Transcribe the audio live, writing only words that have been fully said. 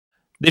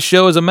This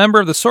show is a member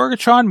of the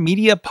Sorgatron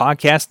Media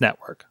Podcast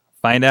Network.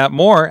 Find out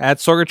more at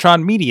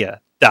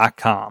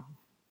sorgatronmedia.com.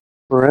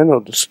 Parental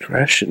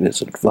discretion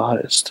is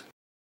advised.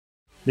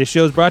 This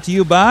show is brought to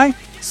you by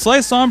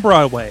Slice on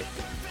Broadway,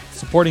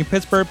 supporting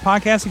Pittsburgh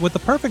podcasting with the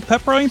perfect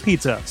pepperoni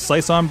pizza.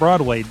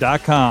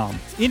 SliceOnBroadway.com.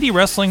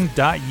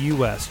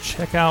 IndieWrestling.us.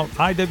 Check out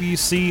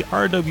IWC,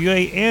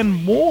 RWA, and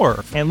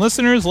more. And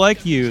listeners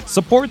like you,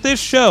 support this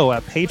show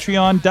at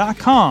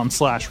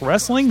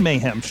Patreon.com/Wrestling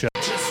Mayhem Show.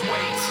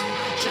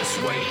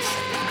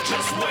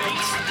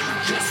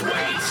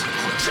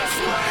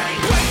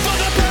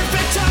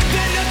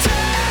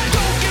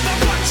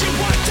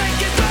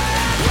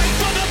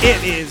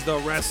 It is the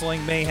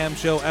Wrestling Mayhem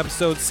Show,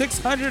 episode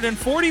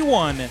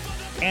 641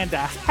 and a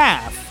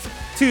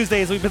half.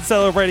 Tuesdays, we've been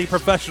celebrating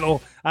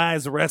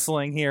professionalized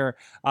wrestling here.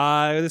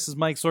 This is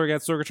Mike Sorg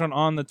at Sorgatron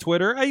on the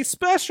Twitter. A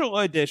special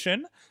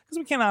edition, because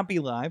we cannot be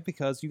live,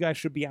 because you guys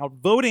should be out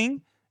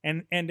voting.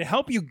 And to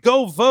help you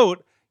go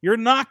vote, you're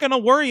not going to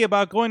worry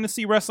about going to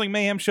see Wrestling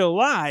Mayhem Show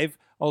live.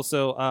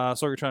 Also,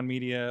 Sorgatron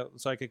Media,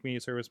 Psychic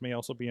Media Service may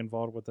also be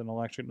involved with an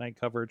election night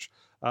coverage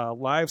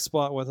live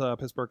spot with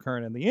Pittsburgh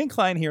Current and the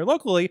Incline here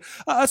locally.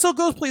 So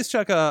go please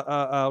check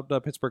out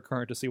Pittsburgh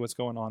Current to see what's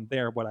going on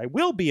there, what I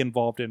will be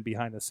involved in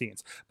behind the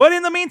scenes. But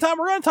in the meantime,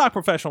 we're going to talk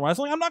professional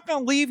wrestling. I'm not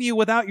going to leave you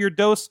without your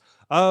dose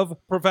of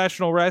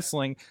professional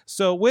wrestling.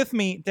 So with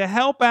me to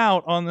help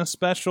out on the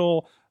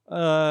special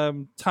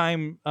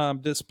time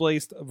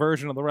displaced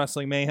version of the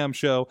Wrestling Mayhem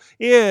Show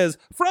is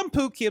from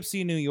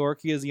Poughkeepsie, New York.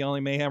 He is the only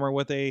Mayhemmer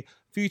with a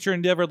future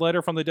endeavored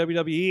letter from the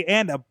WWE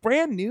and a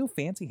brand new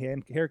fancy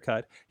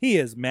haircut. He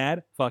is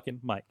Mad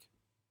fucking Mike.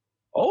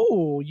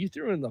 Oh, you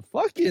threw in the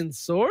fucking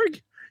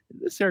Sorg?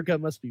 This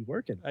haircut must be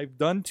working. I've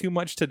done too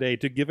much today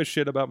to give a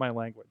shit about my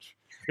language.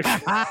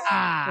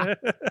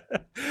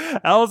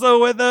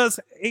 Also with us,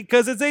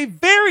 because it's a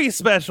very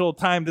special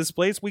time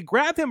displaced, we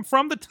grabbed him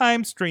from the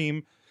time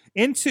stream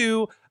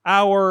into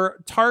our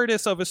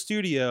TARDIS of a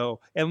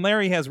studio, and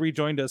Larry has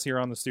rejoined us here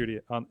on the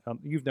studio.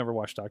 You've never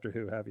watched Doctor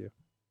Who, have you?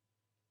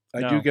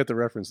 I do get the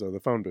reference, though,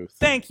 the phone booth.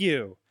 Thank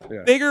you.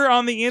 Yeah. Bigger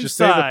on the inside. Just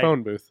say the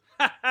phone booth.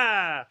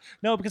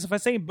 No, because if I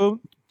say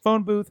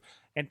phone booth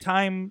and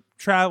time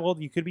travel,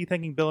 you could be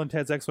thinking Bill and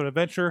Ted's Excellent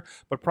Adventure,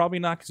 but probably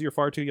not because you're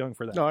far too young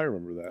for that. No, I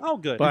remember that. Oh,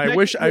 good. But I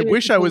wish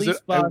there was a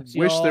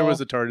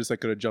TARDIS I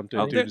could have jumped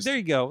into. There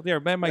you go. There,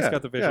 Mike's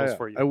got the visuals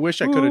for you. I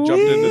wish I could have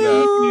jumped into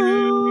that.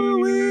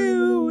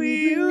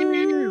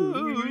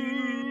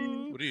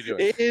 What are you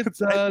doing?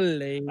 It's a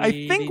lady.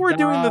 I think we're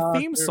doing the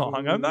theme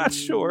song. I'm not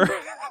sure.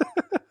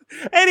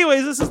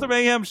 Anyways, this is the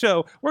Mayhem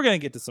Show. We're going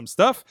to get to some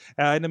stuff.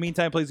 In the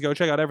meantime, please go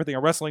check out everything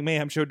at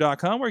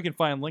WrestlingMayhemShow.com, where you can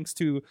find links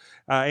to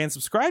and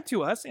subscribe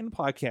to us in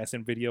podcast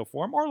and video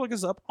form, or look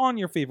us up on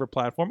your favorite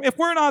platform. If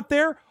we're not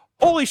there,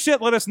 holy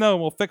shit, let us know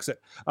and we'll fix it.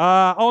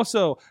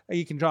 Also,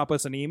 you can drop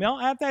us an email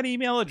at that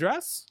email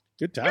address.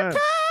 Good time.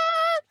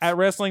 At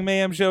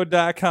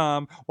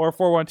WrestlingMayhemShow.com or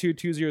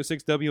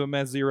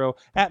 412-206-WMS0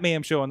 at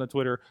Mayhem Show on the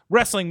Twitter,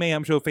 Wrestling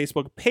Mayhem Show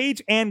Facebook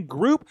page and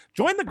group.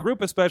 Join the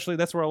group especially.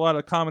 That's where a lot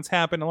of comments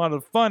happen, a lot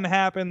of fun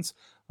happens,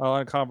 a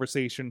lot of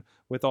conversation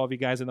with all of you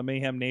guys in the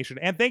Mayhem Nation.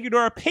 And thank you to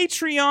our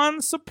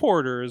Patreon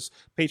supporters.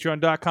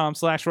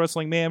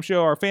 Patreon.com/Wrestling Mayhem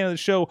Show. Our fan of the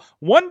show,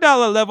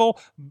 $1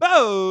 level,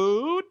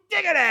 Bo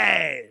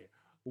Diggity!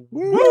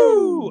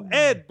 Woo!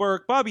 Ed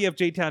Burke, Bobby F.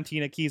 J. Town,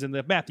 Tina Keys, and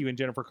the Matthew and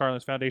Jennifer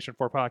Carlin's Foundation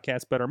for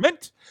Podcast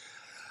Betterment.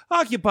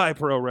 Occupy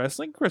Pro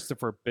Wrestling,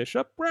 Christopher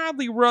Bishop,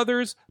 Bradley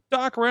Ruthers,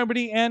 Doc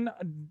Remedy, and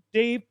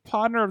Dave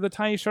Podner of the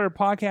Tiny Shutter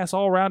Podcast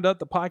all round up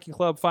the Pocket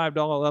Club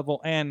 $5 level,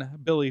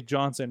 and Billy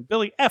Johnson,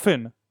 Billy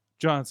Effin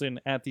Johnson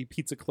at the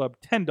Pizza Club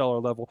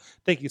 $10 level.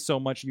 Thank you so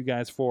much, you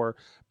guys, for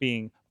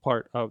being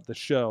part of the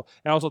show.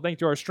 And also thank you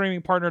to our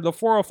streaming partner, the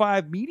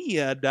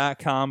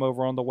 405media.com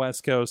over on the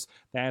West Coast.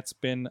 That's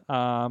been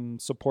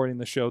supporting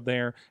the show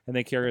there, and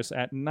they carry us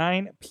at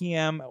 9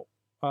 p.m.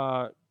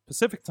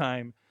 Pacific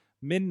time,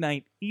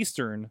 midnight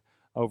Eastern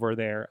over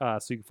there,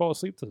 so you can fall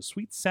asleep to the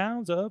sweet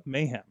sounds of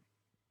mayhem.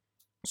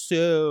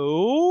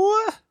 So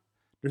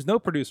there's no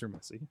producer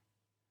Missy.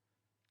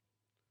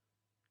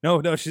 No,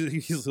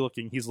 he's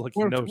looking.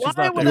 No, she's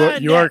not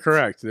there. You are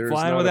correct. There's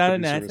flying without a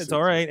net. It's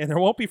all right, and there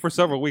won't be for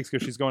several weeks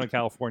because she's going to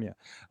California.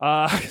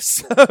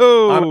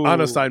 So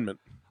on assignment.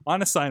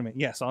 On assignment,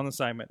 yes, on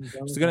assignment.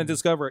 She's going to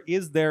discover,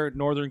 is there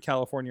Northern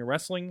California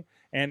wrestling,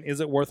 and is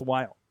it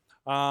worthwhile?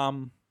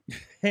 And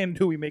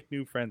do we make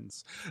new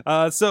friends?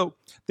 So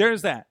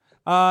there's that.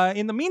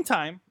 In the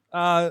meantime,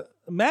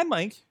 Mad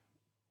Mike,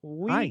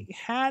 we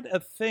had a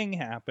thing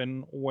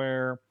happen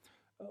where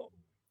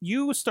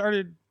you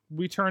started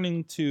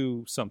returning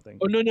to something.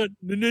 Oh no!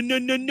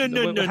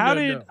 How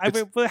did?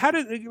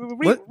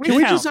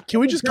 Can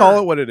we just call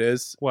it what it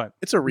is? What?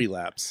 It's a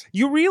relapse.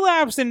 You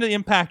relapsed into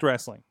Impact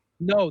Wrestling.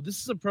 No,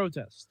 this is a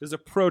protest. There's a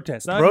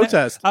protest.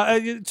 Catch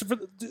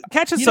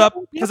us up,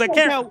 because I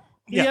can't.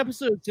 The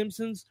episode of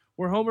Simpsons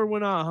where Homer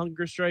went on a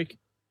hunger strike.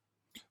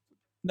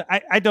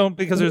 I don't,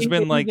 because there's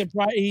been like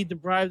he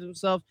deprived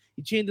himself.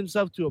 He chained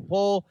himself to a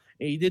pole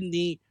and he didn't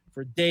eat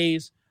for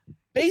days.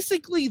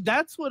 Basically,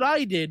 that's what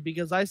I did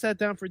because I sat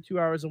down for 2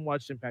 hours and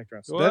watched Impact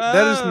Wrestling.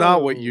 That is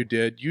not what Whoa. you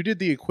did. You did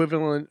the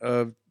equivalent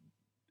of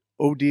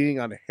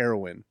ODing on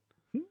heroin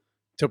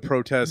to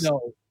protest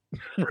No.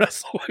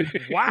 wrestling.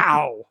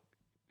 Wow.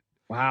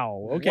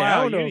 Wow. Okay. Wow,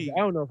 I don't know. you- I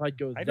don't know if I'd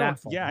go I that don't-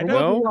 far. yeah, I There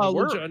don't- wasn't a lot of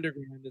Word. Lucha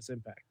Underground in this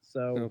Impact. So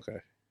Okay.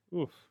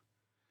 Oof.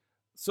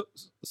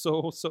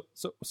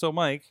 So,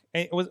 Mike,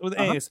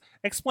 anyways,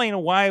 explain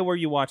why were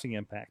you watching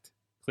Impact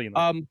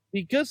cleanly?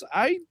 because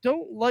I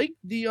don't like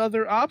the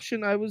other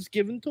option I was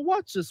given to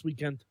watch this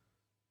weekend.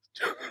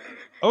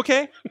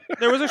 Okay,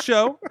 there was a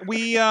show.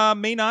 We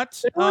may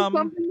not. There was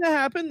something that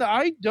happened that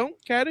I don't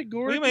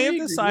categorically. We may have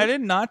agree with,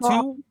 decided not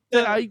to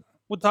that I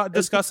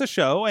discuss the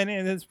show, and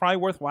it's probably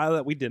worthwhile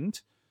that we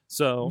didn't.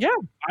 So Yeah,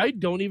 I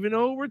don't even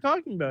know what we're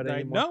talking about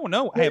anymore.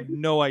 no, I have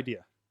no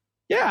idea.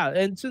 Yeah,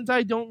 and since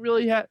I don't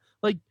really have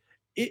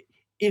it,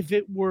 if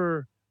it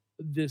were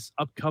this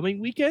upcoming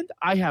weekend,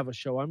 I have a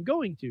show I'm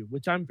going to,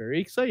 which I'm very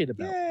excited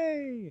about.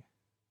 Yay!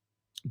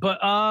 But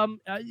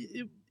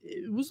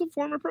it was a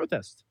form of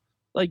protest.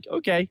 Like,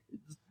 okay,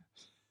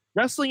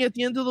 wrestling at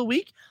the end of the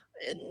week?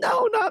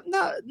 No, not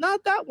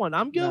that one.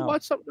 I'm gonna No.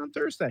 watch something on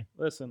Thursday.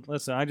 Listen.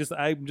 I'm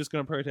just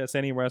going to protest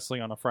any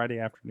wrestling on a Friday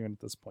afternoon at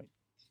this point.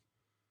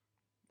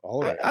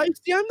 All right. I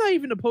see. I'm not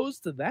even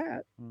opposed to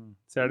that.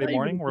 Saturday Not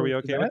morning, even were we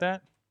opposed to okay with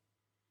that?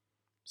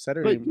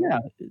 Saturday. But yeah,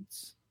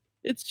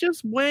 it's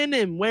just when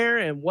and where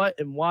and what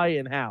and why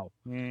and how.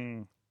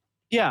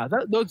 Yeah,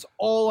 that's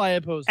all I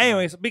oppose. to.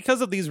 Anyways, because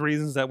of these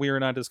reasons that we are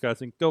not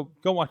discussing, go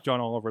watch John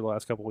all over the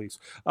last couple of weeks.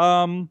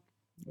 Go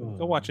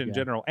watch it in yeah.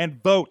 general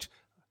and vote,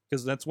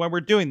 because that's why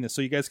we're doing this,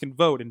 so you guys can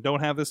vote and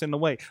don't have this in the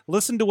way.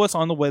 Listen to us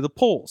on the way to the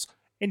polls.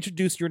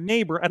 Introduce your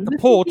neighbor at the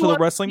Listen poll to the us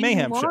Wrestling in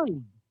Mayhem show.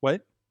 line.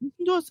 What?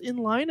 Listen to us in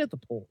line at the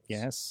polls.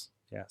 Yes.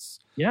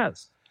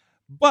 Yes,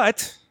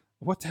 But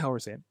what the hell we're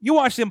saying? You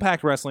watched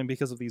Impact Wrestling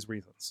because of these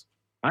reasons.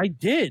 I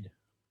did.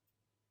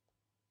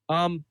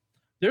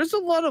 There's a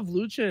lot of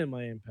lucha in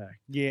my Impact.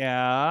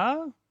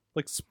 Yeah,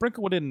 like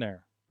sprinkle it in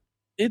there.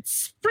 It's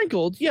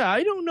sprinkled. Yeah,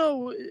 I don't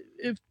know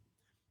if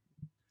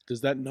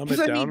Does that numb it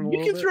because down a you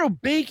little can bit? throw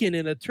bacon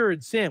in a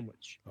turd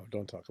sandwich. Oh,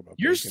 don't talk about.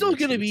 You're bacon still and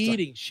going to shit be stuff.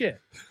 eating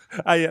shit.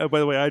 By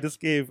the way, I just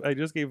gave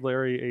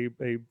Larry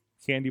a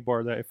candy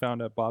bar that I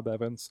found at Bob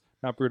Evans,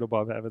 not Brutal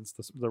Bob Evans,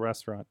 the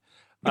restaurant.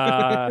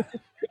 I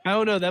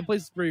don't know. That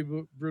place is pretty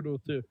brutal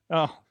too.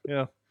 Oh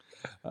yeah,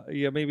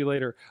 yeah, maybe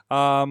later.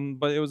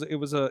 But it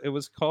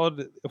was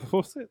called, what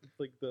was it,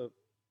 like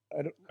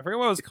I forget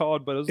what it was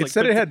called, but it was It like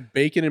said it had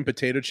bacon and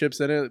potato chips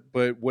in it,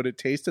 but what it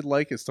tasted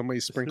like is somebody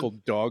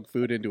sprinkled dog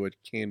food into a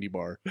candy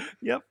bar.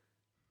 Yep.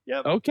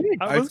 Okay,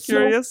 I was so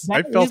curious. that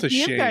I felt is the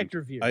ashamed. Impact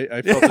review.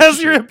 I felt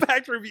That's your ashamed.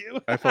 Impact review.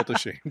 I felt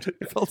ashamed.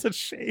 I felt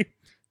ashamed.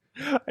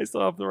 I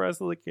still have the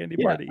rest of the candy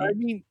yeah, bar to I eat.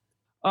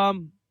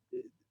 mean,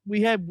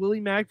 we had Willie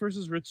Mack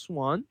versus Rich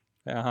Swann.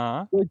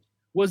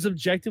 Was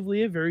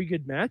objectively a very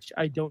good match.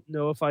 I don't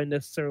know if I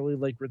necessarily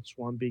like Rich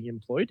Swann being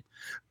employed,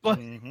 but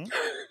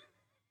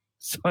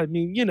so I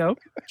mean,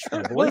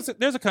 Well,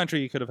 there's a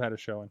country you could have had a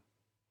show in.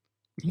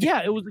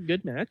 yeah, it was a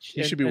good match.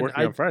 He should be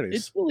working on Fridays.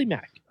 It's Willie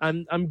Mack.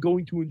 I'm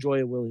going to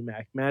enjoy a Willie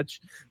Mack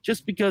match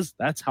just because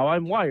that's how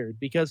I'm wired.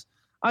 Because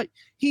I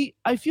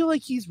feel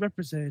like he's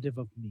representative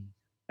of me.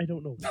 I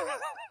don't know.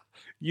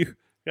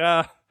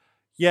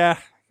 Yeah,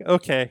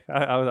 okay,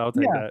 I'll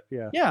take Yeah. that.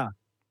 Yeah. Yeah,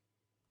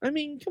 I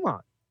mean, come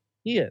on,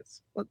 he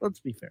is. Let's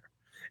be fair.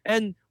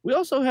 And we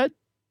also had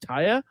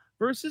Taya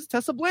versus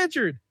Tessa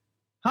Blanchard.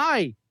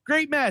 Hi,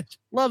 great match,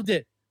 loved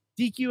it.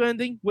 DQ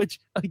ending, which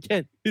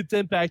again, it's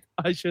Impact.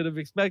 I should have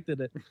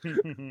expected it.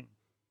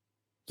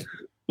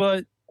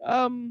 But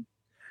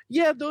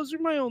yeah, those are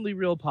my only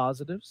real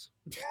positives.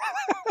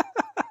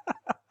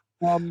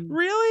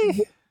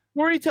 Really?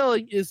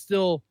 Storytelling is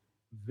still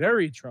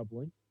very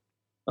troubling.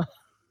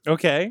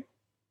 Okay.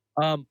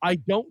 I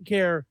don't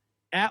care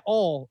at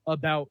all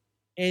about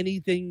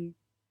anything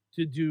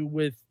to do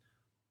with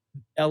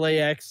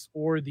LAX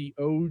or the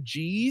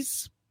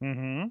OGs.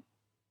 Mm-hmm.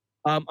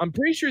 I'm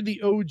pretty sure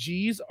the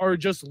OGs are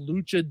just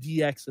Lucha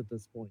DX at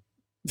this point.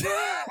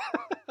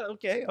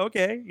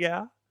 Okay,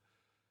 yeah.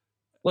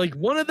 Like,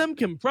 one of them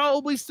can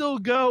probably still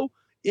go,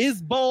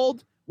 is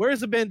bald,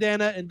 wears a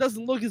bandana, and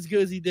doesn't look as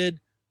good as he did,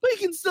 but he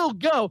can still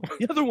go.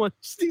 The other one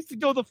just needs to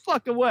go the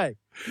fuck away.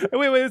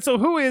 Wait. So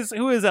who is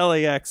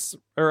LAX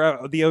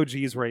or the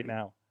OGs right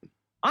now?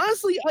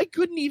 Honestly, I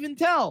couldn't even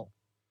tell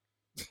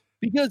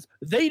because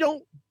they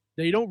don't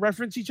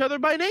reference each other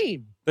by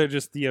name. They're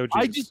just the OGs.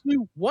 I just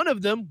knew one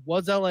of them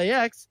was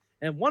LAX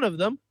and one of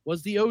them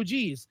was the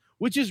OGs,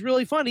 which is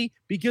really funny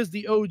because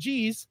the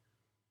OGs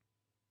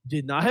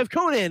did not have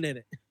Conan in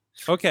it.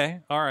 Okay,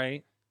 all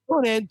right.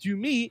 Conan, to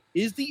me,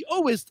 is the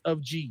Oest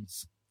of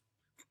G's.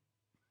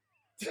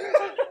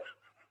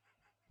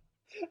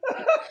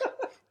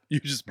 You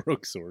just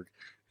broke Sorg.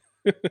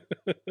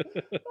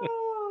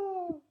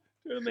 Oh,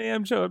 doing the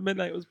AM show at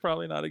midnight was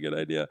probably not a good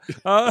idea. It's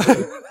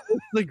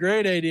a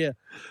great idea.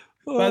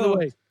 By the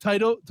way,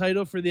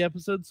 title for the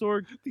episode,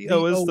 Sorg. the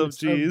Oest of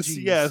G's.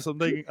 Yes,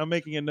 I'm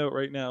making a note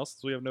right now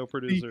since we have no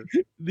producer.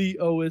 The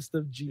Oest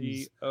of The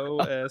G's.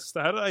 OS.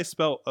 How did I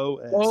spell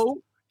OS?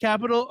 O,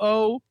 capital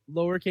O,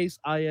 lowercase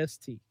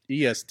IST.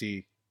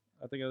 EST.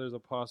 I think there's a I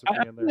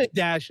apostrophe in put a there.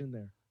 dash in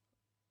there.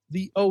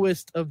 The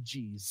Oest of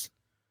G's.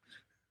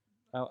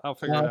 I'll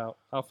figure it out.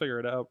 I'll figure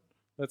it out.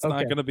 That's not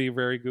Okay. going to be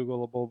very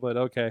Googleable, but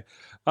okay.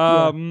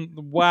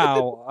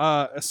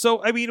 Wow.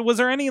 So, I mean, was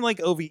there any like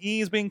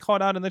OVEs being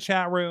called out in the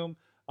chat room?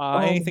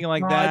 Anything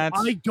like God, that?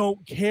 I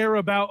don't care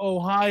about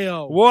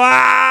Ohio.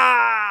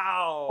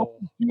 Wow.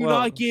 Do Well,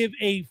 not give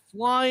a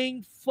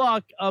flying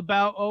fuck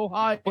about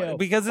Ohio.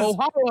 because it's,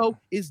 Ohio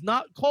is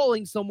not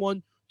calling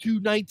someone to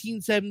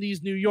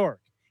 1970s New York.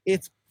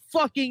 It's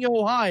fucking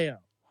Ohio.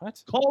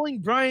 what? Calling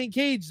Brian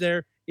Cage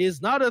there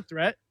is not a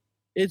threat.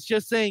 It's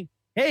just saying,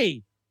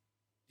 hey,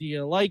 do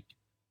you like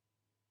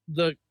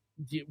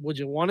would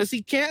you want to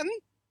see Canton?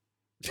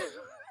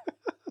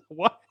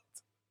 What?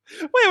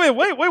 Wait.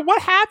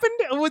 What happened?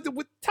 Tell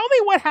me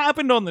what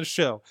happened on the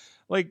show.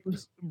 Like I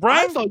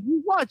Brian. thought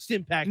you watched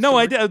Impact. No,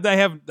 I Sorg.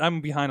 did.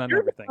 I'm behind on You're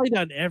everything. behind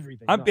on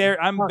everything.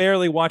 I'm No.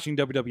 barely watching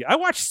WWE. I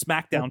watched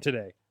SmackDown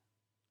today.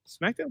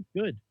 SmackDown,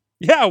 good.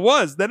 Yeah, it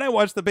was. Then I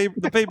watched the pay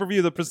per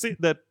view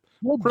that.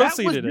 Well, that was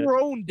Preceded it. your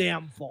own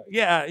damn fault.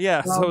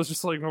 Yeah. So it was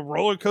just like a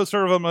roller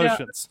coaster of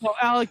emotions. Well,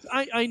 Alex,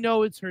 I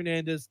know it's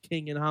Hernandez,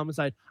 King, and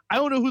Homicide. I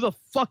don't know who the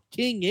fuck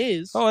King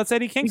is. Oh, it's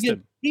Eddie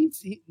Kingston.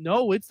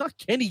 No, it's not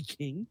Kenny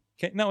King.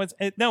 No, it's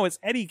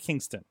Eddie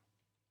Kingston.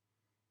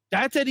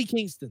 That's Eddie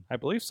Kingston. I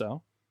believe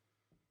so.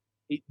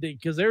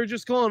 Because they were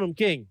just calling him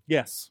King.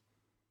 Yes,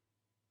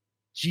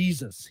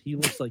 Jesus, he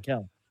looks like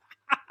hell.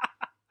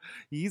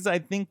 he's I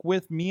think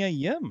with Mia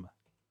Yim.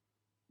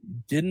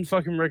 Didn't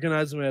fucking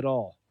recognize him at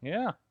all.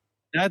 Yeah.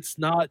 That's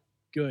not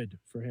good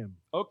for him.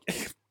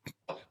 Okay.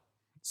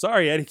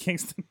 Sorry, Eddie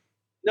Kingston.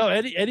 No,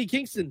 Eddie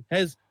Kingston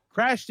has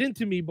crashed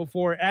into me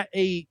before at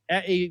a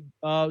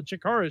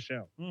Chikara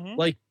show. Mhm.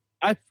 Like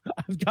I've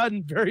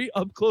gotten very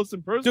up close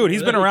and personal. Dude,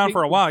 he's with been Eddie around for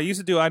a Kingston. while. He used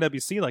to do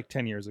IWC like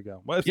 10 years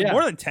ago. Well, Yeah,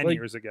 more than 10 like-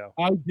 years ago.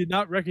 I did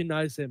not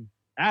recognize him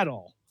at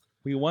all.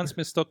 We once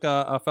mistook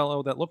a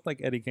fellow that looked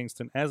like Eddie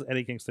Kingston as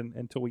Eddie Kingston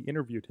until we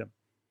interviewed him.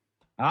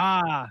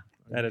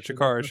 At a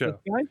Chikara show.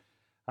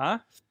 Huh?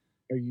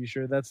 Are you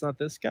sure that's not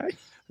this guy?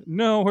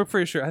 No, we're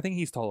pretty sure. I think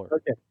he's taller.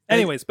 Okay.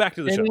 Anyways, back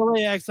to the And show.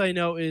 LAX I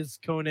know is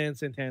Conan,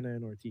 Santana,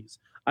 and Ortiz.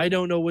 I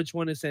don't know which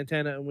one is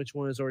Santana and which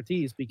one is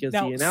Ortiz because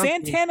Now, the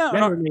announcement Santana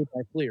never or- made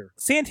that clear.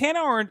 Santana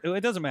or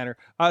it doesn't matter.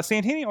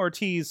 Santana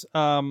Ortiz,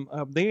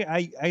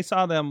 I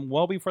saw them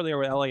well before they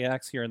were at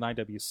LAX here in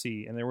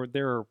IWC, and they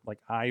were like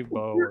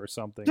Ivo or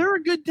something. They're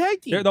a good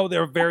tag team.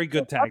 They're a very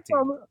good tag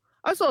team.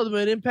 I saw them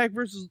at Impact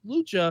versus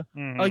Lucha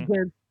Mhm.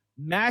 against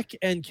Mac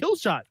and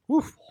Killshot.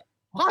 Oof.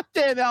 Hot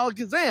damn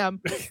Alakazam.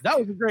 That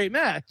was a great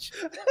match.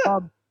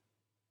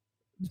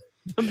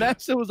 The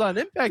match that was on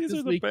Impact These this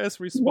are the week best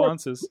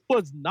responses.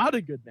 was not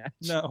a good match.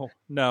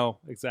 No,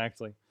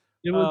 exactly.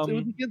 It was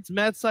against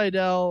Matt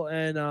Seidel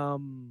and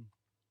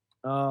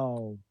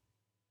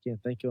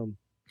can't think of him.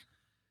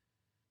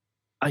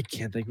 I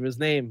can't think of his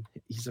name.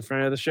 He's a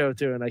friend of the show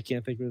too, and I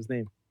can't think of his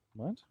name.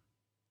 What?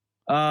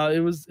 It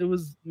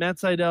was Matt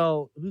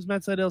Seidel. Who's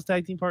Matt Seidel's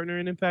tag team partner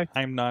in Impact?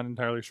 I'm not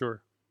entirely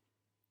sure.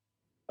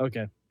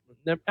 Okay,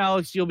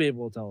 Alex, you'll be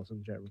able to tell us in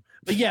the chat room.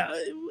 But yeah,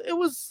 it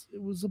was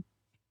a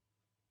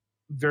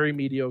very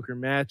mediocre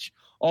match.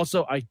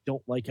 Also, I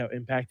don't like how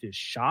Impact is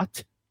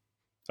shot.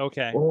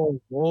 Okay.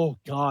 Oh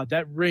God,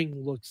 that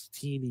ring looks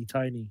teeny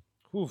tiny.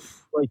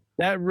 Oof. Like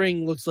that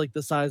ring looks like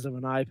the size of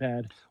an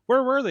iPad.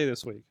 Where were they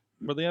this week?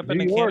 Were they up in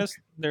New the York. Candace?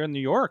 They're in New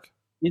York.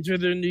 These were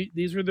their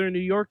New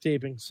York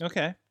tapings.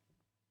 Okay.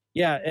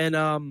 Yeah, and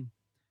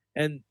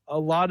a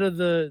lot of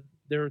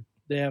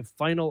they have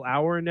Final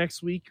Hour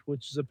next week,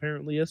 which is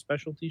apparently a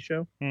specialty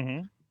show.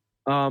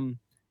 Mm-hmm.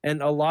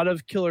 And a lot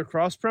of Killer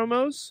Cross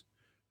promos,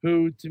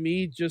 who to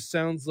me just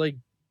sounds like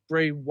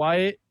Bray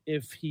Wyatt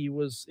if he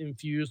was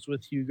infused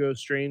with Hugo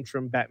Strange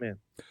from Batman.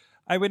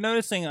 I've been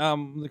noticing,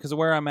 because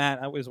where I'm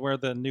at is where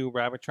the new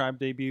Rabbit Tribe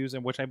debuts,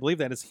 and which I believe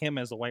that is him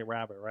as a White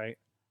Rabbit, right?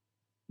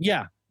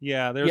 Yeah,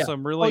 Yeah, there's Yeah.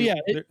 some really, yeah,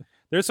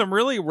 there's some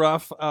really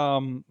rough,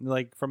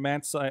 like from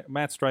Matt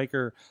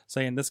Stryker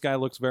saying this guy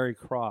looks very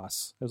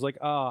cross. It was like,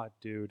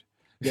 dude.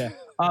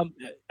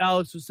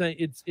 Alex was saying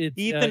it's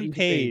Ethan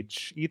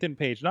Page,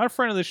 not a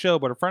friend of the show,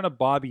 but a friend of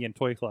Bobby and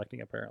toy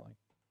collecting, apparently.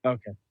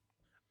 Okay.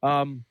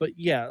 But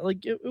yeah,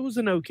 like it was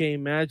an okay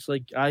match.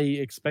 Like I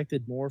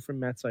expected more from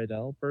Matt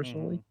Seidel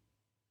personally.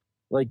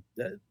 Like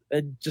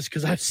just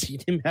because I've seen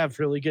him have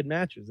really good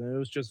matches, and it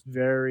was just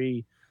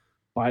very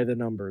by the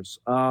numbers.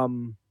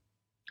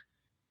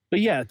 But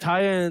yeah,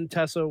 Taya and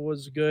Tessa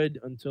was good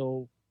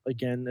until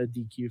again a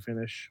DQ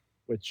finish,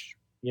 which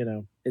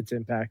it's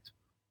Impact.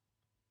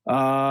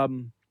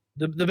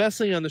 The best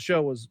thing on the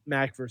show was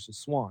Mac versus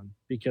Swan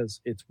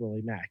because it's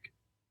Willie Mack.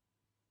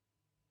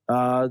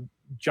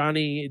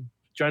 Johnny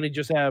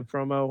just had a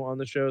promo on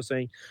the show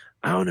saying,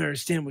 "I don't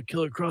understand what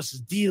Killer Cross's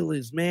deal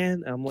is,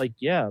 man." I'm like,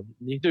 "Yeah,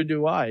 neither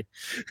do I."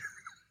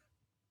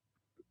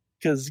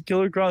 because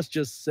Killer Cross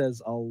just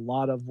says a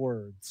lot of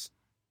words,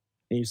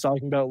 and he's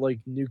talking about like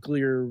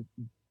nuclear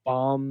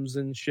bombs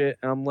and shit.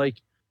 And I'm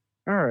like,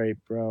 all right,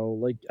 bro.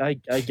 Like, I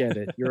get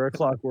it. You're a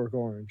Clockwork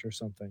Orange or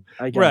something.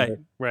 I get it.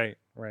 Right.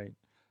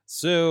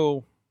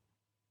 So,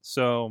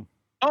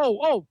 Oh,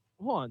 hold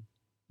on.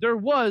 There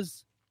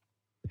was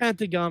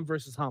Pentagon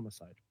versus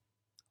Homicide.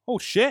 oh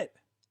shit.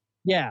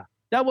 Yeah,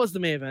 that was the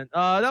main event.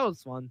 That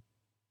was fun.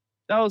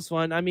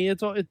 I mean,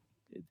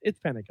 it's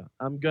Pentagon.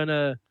 I'm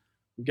gonna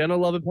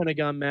love a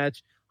Pentagon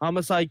match.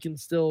 Homicide can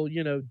still,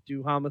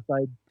 do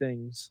homicide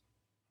things.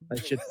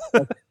 That shit.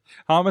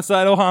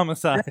 Homicide.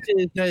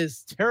 That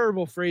is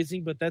terrible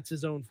phrasing, but that's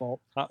his own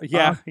fault.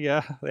 Yeah.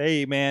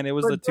 Hey, man, it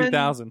was the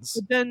 2000s.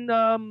 But then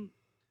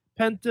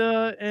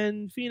Penta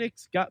and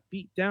Phoenix got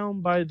beat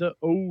down by the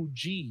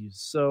OGs.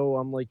 So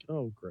I'm like,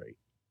 oh, great.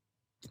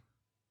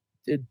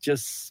 It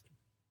just...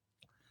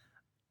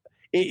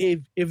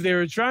 If they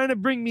were trying to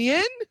bring me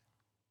in,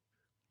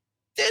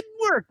 didn't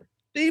work.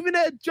 They even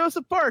had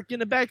Joseph Park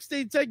in a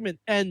backstage segment,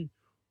 and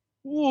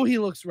he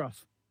looks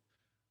rough.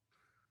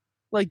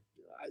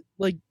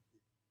 Like,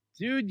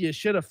 dude, you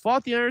should have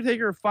fought the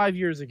Undertaker 5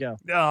 years ago.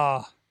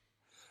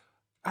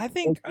 I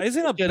think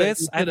isn't you coulda-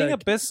 Abyss? you I think coulda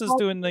Abyss is fought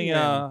doing the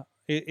him.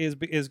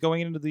 is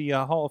going into the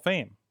Hall of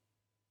Fame.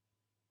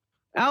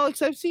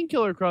 Alex, I've seen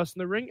Killer Cross in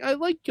the ring. I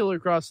like Killer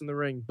Cross in the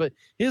ring, but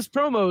his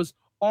promos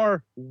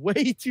are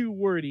way too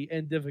wordy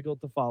and difficult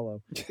to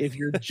follow if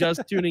you're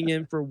just tuning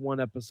in for one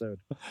episode.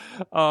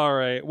 All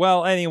right.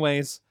 Well,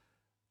 anyways,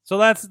 so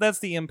that's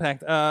the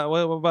Impact. What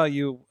about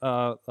you,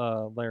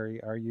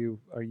 Larry? Are you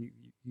going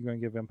to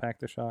give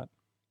Impact a shot?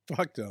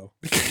 Fuck no.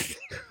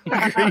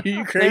 Are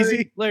you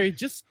crazy? Larry,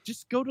 just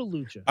go to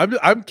Lucha.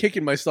 I'm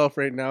kicking myself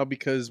right now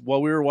because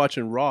while we were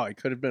watching Raw, I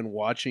could have been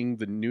watching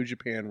the New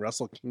Japan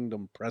Wrestle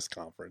Kingdom press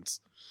conference.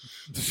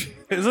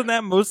 Isn't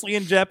that mostly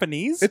in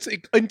Japanese? It's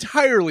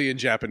entirely in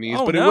Japanese,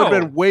 Oh, but it no. would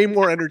have been way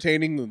more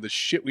entertaining than the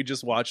shit we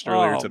just watched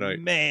earlier tonight.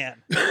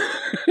 Man,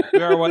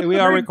 we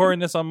are recording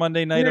this on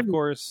Monday night, of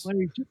course.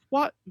 Larry, just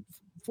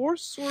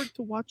force Sword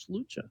to watch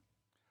Lucha.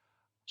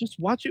 Just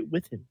watch it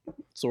with him.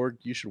 Sword,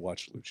 you should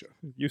watch Lucha.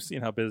 You've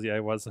seen how busy I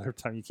was every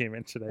time you came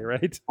in today,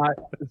 right?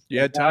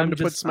 You had time I'm to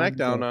put just-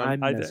 SmackDown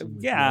on. I messing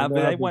with yeah, you. but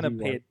know I how want to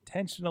busy pay you are.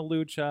 attention to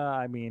Lucha.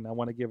 I mean, I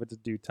want to give it to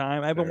due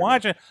time. I've been Fair enough.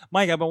 watching,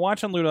 Mike. I've been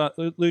watching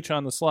Lucha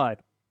on the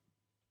slide.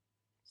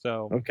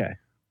 So Okay.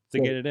 to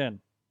get it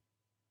in,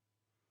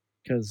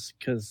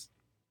 Because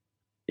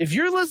if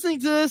you're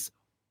listening to this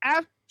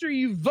after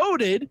you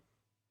voted,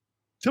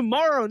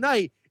 tomorrow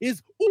night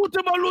is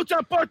Ultima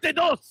Lucha Parte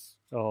 2.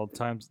 oh,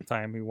 time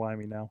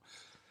wimey now.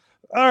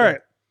 All right,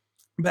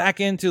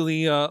 back into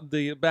the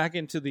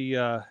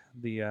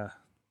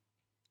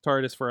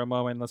TARDIS for a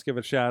moment. Let's give it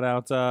a shout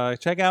out.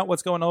 Check out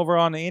what's going over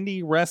on the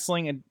Indie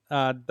Wrestling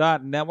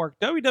 .network,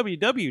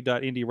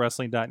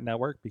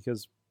 www.indiewrestling.network,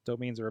 because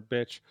domains are a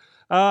bitch.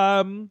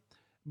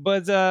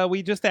 But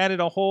we just added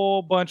a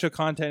whole bunch of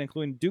content,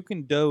 including Duke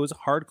and Doe's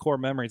Hardcore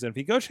Memories. And if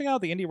you go check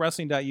out the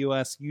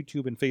IndieWrestling.us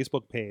YouTube and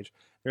Facebook page,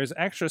 there's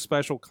extra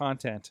special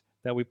content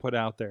that we put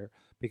out there.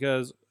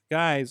 Because,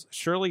 guys,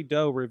 Shirley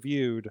Doe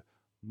reviewed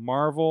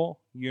Marvel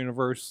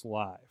Universe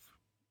Live.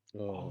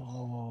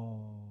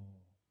 Oh.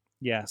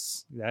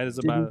 Yes, that is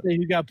Didn't about say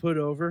who got put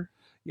over?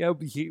 Yeah,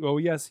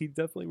 yes, he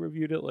definitely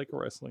reviewed it like a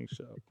wrestling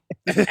show.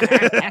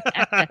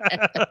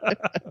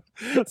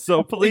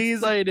 So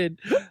please, I'm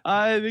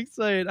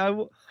excited.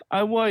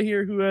 I want to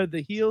hear who had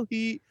the heel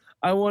heat.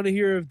 I want to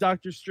hear if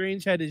Doctor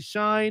Strange had his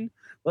shine.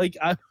 Like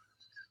I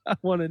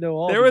want to know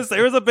all. there was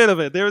a bit of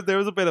it. There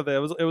was a bit of it.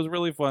 It was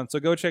really fun. So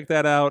go check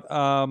that out.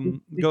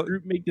 Did Go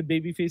Group make the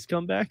babyface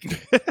comeback?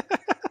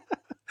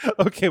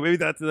 Okay, maybe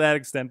not to that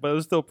extent, but it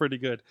was still pretty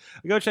good.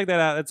 Go check that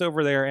out. It's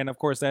over there, and of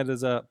course, that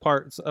is a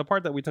part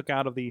that we took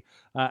out of the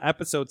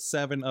episode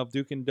 7 of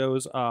Duke and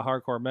Doe's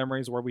Hardcore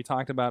Memories, where we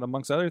talked about,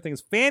 amongst other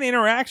things, fan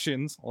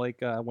interactions, like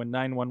when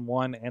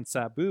 911 and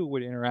Sabu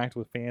would interact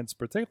with fans,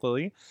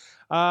 particularly,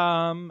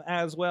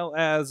 as well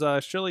as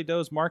Shirley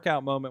Doe's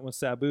markout moment with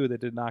Sabu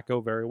that did not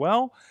go very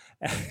well.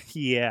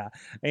 Yeah,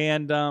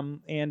 and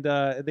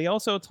they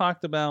also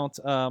talked about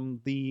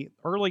the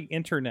early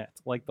internet,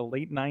 like the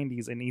late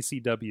 90s in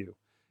ECW,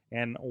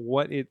 and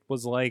what it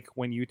was like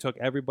when you took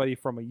everybody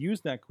from a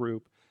Usenet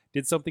group,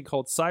 did something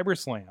called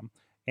CyberSlam,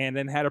 and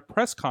then had a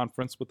press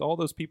conference with all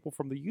those people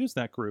from the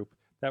Usenet group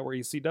that were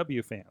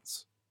ECW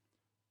fans.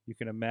 You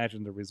can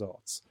imagine the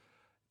results.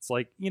 It's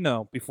like,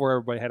 before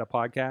everybody had a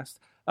podcast.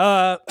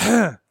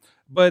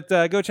 But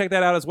go check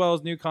that out, as well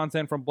as new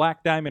content from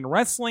Black Diamond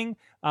Wrestling.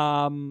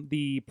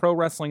 The Pro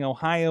Wrestling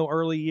Ohio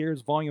early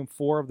years, Volume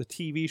 4 of the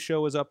TV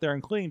show is up there,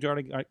 including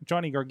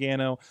Johnny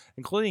Gargano,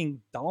 including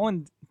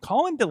Colin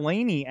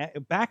Delaney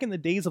back in the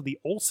days of the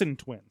Olsen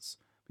twins,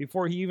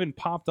 before he even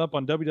popped up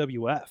on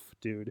WWF,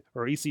 dude,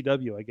 or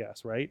ECW, I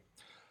guess, right?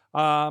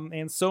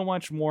 And so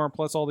much more,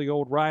 plus all the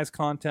old Rise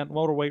content,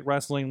 Motorweight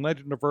Wrestling,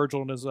 Legend of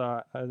Virgil, and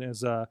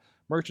his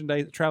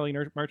merchandise, traveling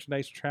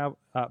merchandise,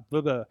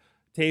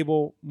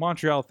 table,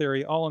 Montreal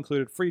Theory, all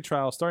included. Free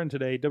trial starting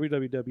today,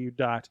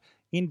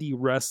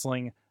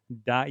 www.indiewrestling.net.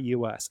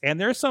 And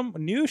there's some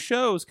new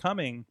shows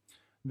coming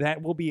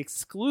that will be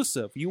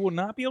exclusive. You will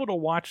not be able to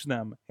watch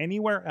them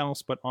anywhere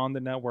else but on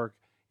the network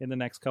in the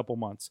next couple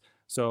months.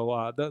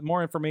 So the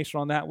more information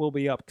on that will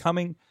be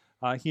upcoming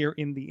here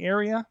in the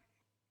area.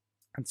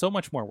 And so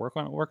much more.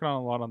 Working on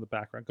a lot on the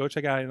background. Go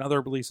check out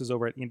other releases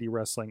over at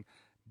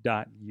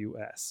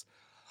indiewrestling.us.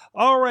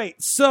 All right,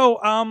 so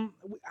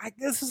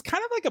this is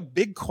kind of like a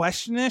big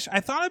question-ish. I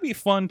thought it'd be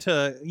fun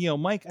to,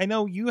 Mike, I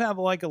know you have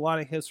like a lot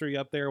of history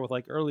up there with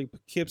like early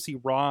Poughkeepsie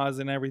Raws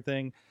and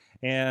everything,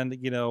 and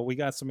we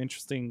got some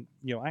interesting,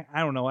 I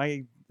don't know,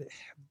 I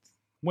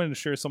wanted to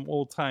share some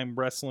old-time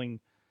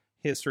wrestling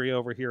history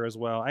over here as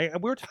well. We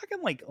were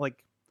talking like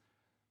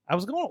I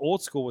was going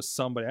old school with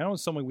somebody. I know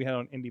somebody we had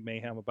on Indie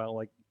Mayhem about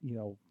like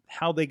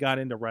how they got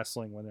into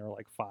wrestling when they were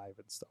like 5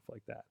 and stuff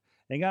like that.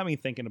 And it got me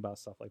thinking about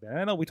stuff like that. And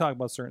I know we talk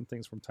about certain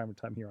things from time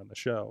to time here on the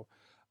show.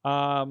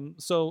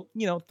 So,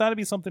 thought it'd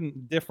be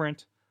something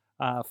different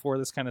for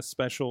this kind of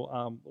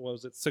special,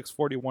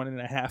 641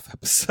 and a half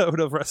episode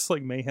of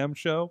Wrestling Mayhem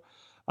Show.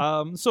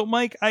 So,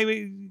 Mike,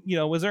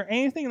 was there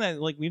anything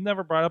that like we've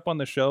never brought up on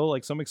the show,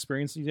 like some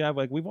experiences you have?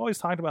 Like we've always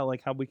talked about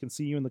like how we can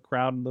see you in the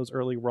crowd in those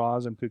early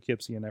Raws and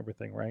Poughkeepsie and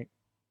everything, right?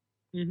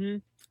 Mm-hmm.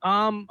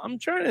 I'm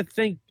trying to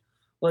think,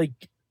 like,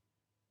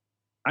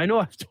 I know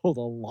I've told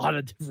a lot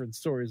of different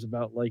stories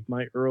about like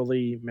my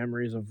early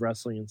memories of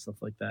wrestling and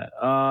stuff like that.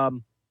 I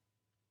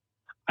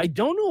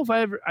don't know if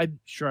I'm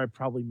sure I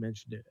probably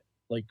mentioned it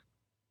like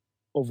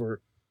over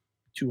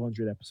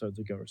 200 episodes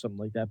ago or something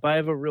like that, but I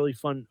have a really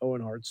fun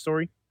Owen Hart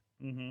story.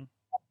 Mm-hmm.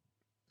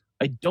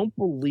 I don't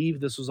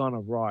believe this was on a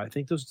Raw. I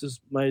think this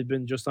might have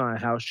been just on a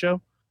house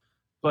show,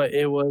 but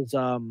it was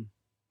Owen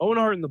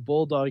Hart and the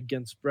Bulldog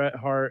against Bret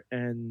Hart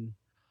and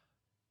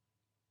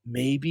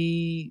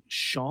maybe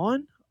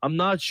Shawn. I'm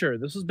not sure.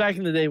 This was back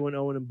in the day when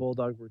Owen and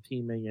Bulldog were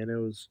teaming, and it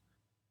was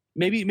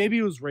maybe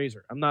it was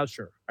Razor. I'm not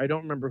sure. I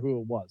don't remember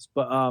who it was,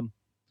 but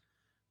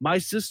my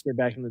sister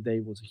back in the day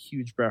was a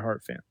huge Bret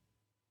Hart fan,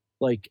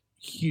 like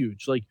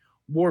huge, like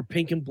wore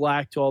pink and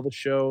black to all the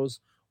shows.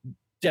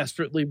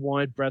 Desperately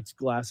wanted Bret's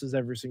glasses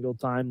every single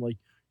time. Like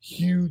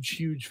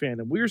huge fan.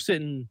 And we were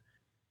sitting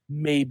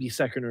maybe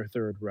second or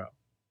third row,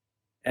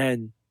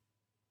 and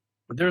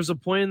there was a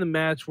point in the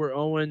match where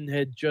Owen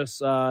had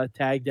just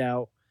tagged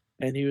out.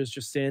 And he was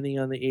just standing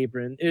on the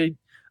apron.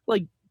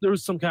 Like there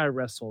was some kind of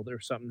wrestle or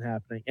something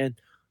happening. And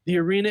the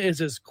arena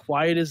is as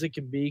quiet as it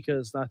can be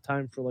because it's not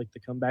time for like the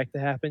comeback to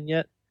happen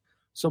yet.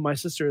 So my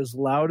sister, as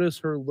loud as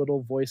her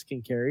little voice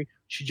can carry,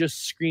 she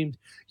just screamed,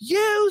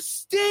 "You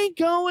stink,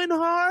 Owen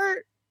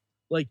Hart!"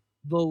 Like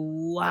the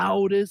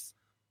loudest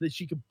that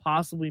she could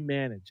possibly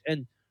manage.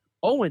 And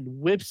Owen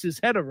whips his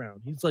head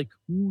around. He's like,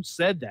 "Who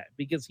said that?"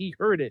 Because he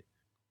heard it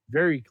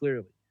very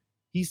clearly.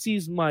 He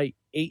sees my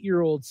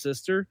 8-year-old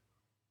sister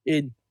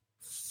in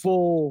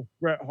full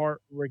Bret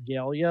Hart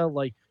regalia,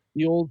 like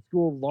the old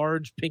school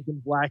large pink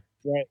and black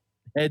Bret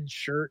head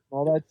shirt and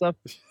all that stuff.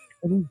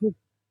 And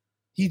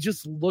he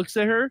just looks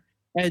at her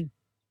and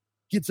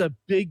gets a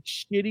big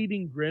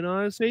shit-eating grin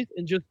on his face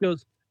and just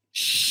goes,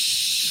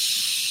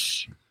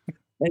 "Shh."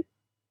 And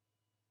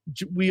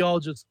we all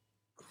just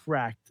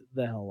cracked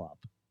the hell up.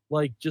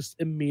 Like just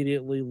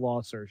immediately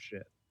lost our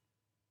shit.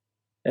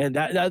 And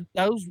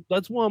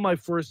that's one of my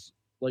first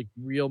like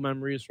real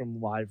memories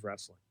from live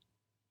wrestling.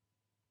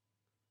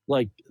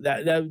 Like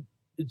that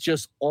it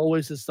just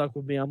always has stuck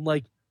with me. I'm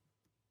like,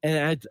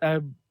 and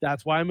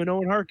that's why I'm an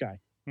Owen Hart guy.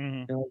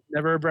 Mm-hmm.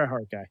 Never a Bret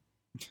Hart guy.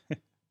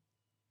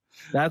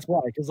 That's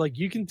why, because like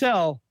you can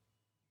tell,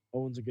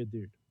 Owen's a good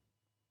dude.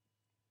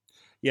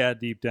 Yeah,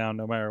 deep down,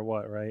 no matter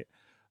what, right?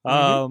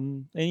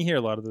 Mm-hmm. And you hear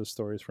a lot of those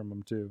stories from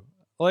him too.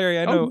 Larry,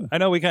 I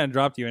know we kind of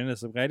dropped you into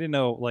this. I didn't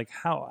know like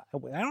how.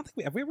 I don't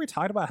think have we ever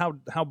talked about how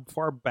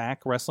far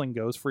back wrestling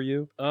goes for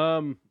you?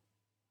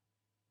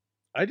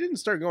 I didn't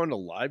start going to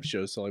live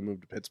shows till I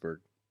moved to Pittsburgh.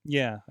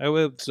 Yeah, I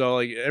would. So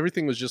like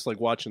everything was just like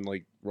watching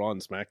like Raw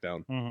and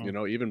SmackDown.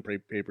 Mm-hmm. Even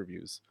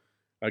pay-per-views.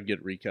 I'd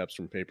get recaps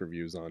from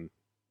pay-per-views on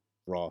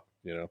Raw.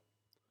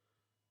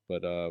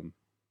 But I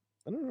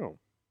don't know.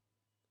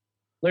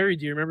 Larry,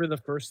 do you remember the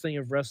first thing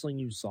of wrestling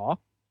you saw?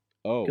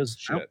 Oh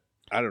shit,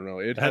 I don't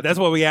know. That's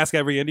what we ask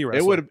every indie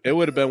wrestler. It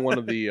would have been one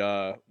of the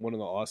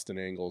Austin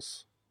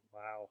angles.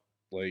 Wow,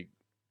 like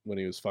when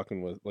he was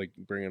fucking with like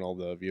bringing all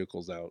the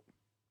vehicles out.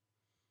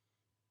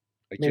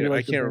 I can't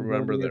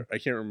remember the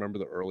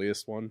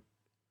earliest one.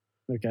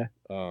 Okay.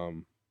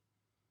 Trying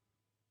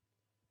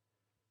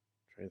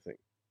to think.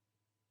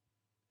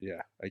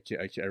 Yeah, I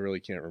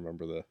really can't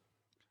remember the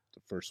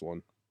first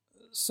one.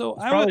 So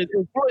it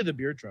was probably the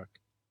beer truck.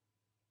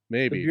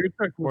 Maybe the beer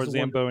truck or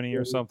Zamboni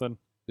or something.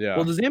 Yeah.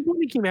 Well, the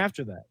Zamboni came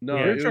after that. No,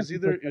 it was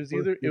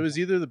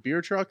either the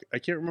beer truck. I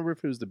can't remember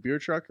if it was the beer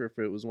truck or if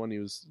it was when he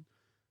was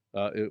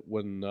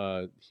when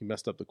he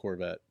messed up the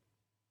Corvette.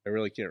 I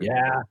really can't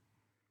remember.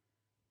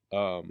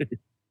 Yeah.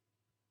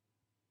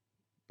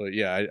 But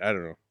yeah, I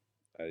don't know.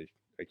 I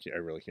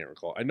really can't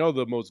recall. I know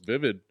the most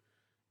vivid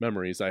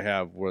memories I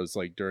have was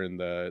like during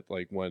the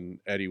like when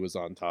Eddie was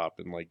on top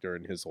and like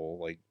during his whole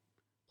like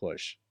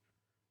push.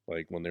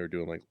 like when they were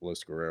doing like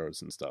Los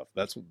Guerreros and stuff.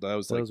 That was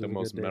Those like were the the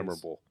most good days.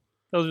 memorable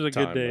Those are the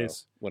time good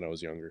days. when I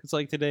was younger. It's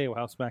like today,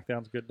 how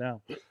SmackDown's good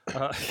now.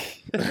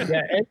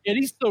 Yeah,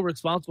 Eddie's still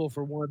responsible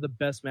for one of the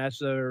best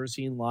matches I've ever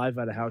seen live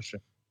at a house show.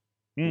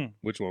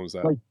 Which one was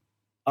that?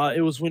 Like,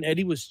 it was when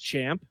Eddie was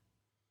champ,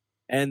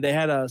 and they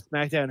had a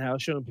SmackDown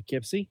house show in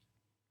Poughkeepsie.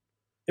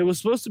 It was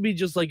supposed to be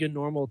just like a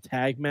normal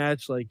tag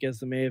match, like as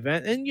the main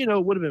event, and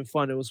it would have been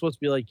fun. It was supposed to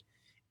be like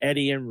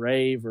Eddie and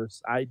Ray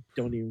versus I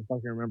don't even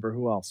fucking remember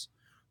who else,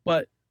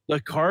 but the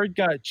card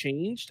got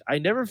changed. I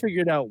never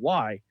figured out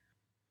why,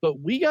 but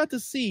we got to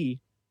see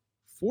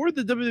for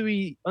the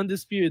WWE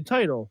Undisputed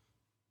title,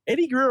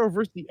 Eddie Guerrero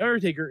versus The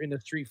Undertaker in a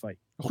street fight.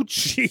 Oh,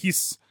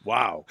 jeez.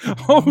 Wow.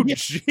 Oh,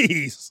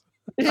 jeez.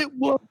 It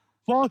was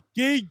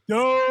fucking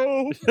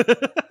dope.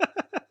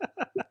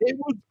 It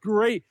was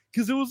great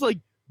because it was like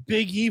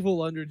big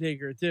evil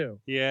Undertaker too.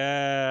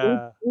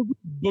 Yeah. It was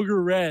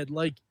Booger Red.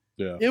 Like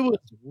Yeah. it was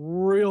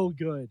real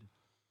good.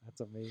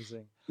 That's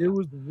amazing. It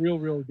was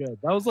real good.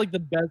 That was like the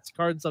best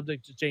card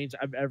subject to change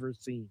I've ever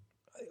seen.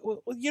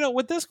 Well,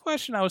 with this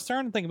question, I was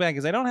starting to think back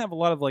because I don't have a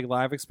lot of like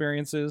live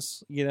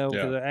experiences,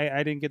 because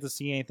I didn't get to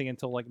see anything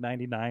until like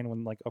 99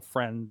 when like a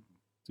friend,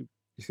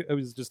 I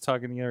was just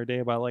talking the other day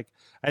about like,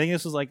 I think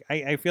this was like,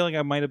 I feel like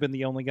I might have been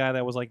the only guy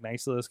that was like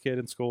nice to this kid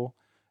in school.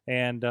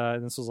 And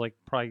this was like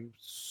probably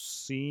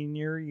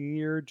junior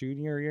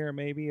year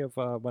maybe of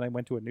when I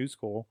went to a new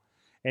school.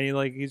 And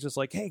he's just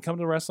like, hey, come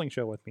to the wrestling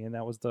show with me. And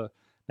that was the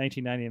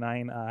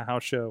 1999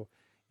 house show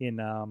in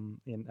down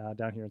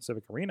here in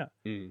Civic Arena.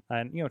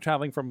 And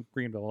traveling from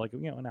Greenville, like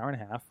an hour and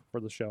a half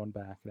for the show and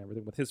back and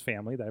everything with his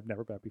family that I've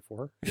never met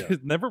before. Yeah.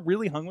 Never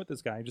really hung with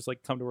this guy. Just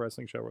like, come to a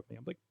wrestling show with me.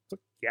 I'm like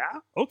yeah,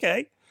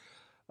 okay.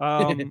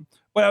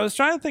 But I was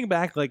trying to think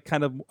back, like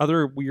kind of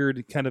other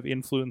weird kind of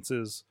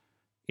influences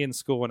in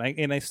school,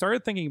 and I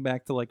started thinking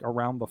back to like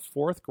around the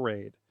 4th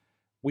grade.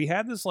 We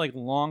had this like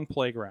long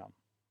playground.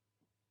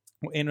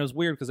 And it was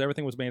weird because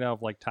everything was made out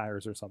of like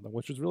tires or something,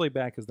 which was really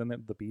bad because then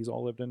the bees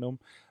all lived in them.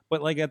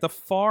 But like at the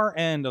far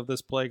end of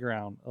this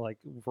playground, like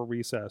for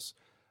recess,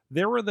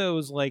 there were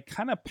those like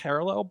kind of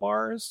parallel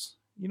bars.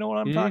 You know what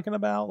I'm talking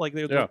about? Like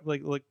they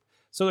like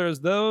so there's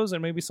those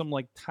and maybe some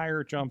like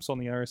tire jumps on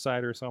the other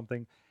side or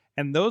something.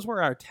 And those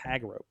were our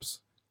tag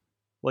ropes.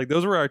 Like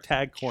those were our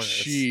tag corners.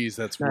 Jeez,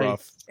 that's Nice.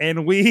 rough.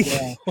 And we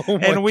Oh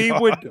my and we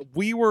God.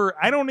 we were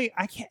I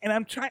can't and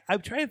I'm trying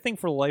to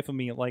think for the life of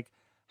me like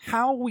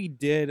how we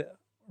did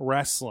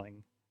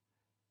wrestling,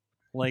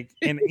 like,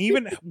 and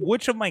even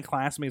which of my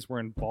classmates were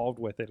involved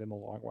with it in the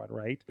long run,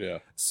 right? Yeah.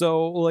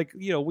 So like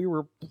we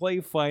were play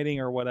fighting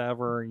or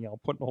whatever,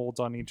 putting holds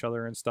on each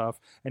other and stuff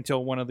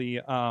until one of the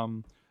what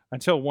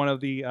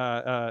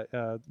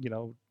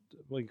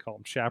do you call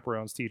them,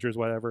 chaperones, teachers,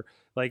 whatever,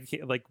 like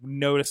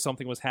noticed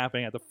something was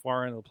happening at the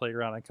far end of the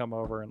playground and come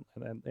over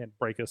and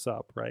break us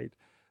up, right?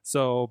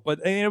 So, but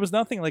it was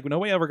nothing like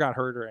nobody ever got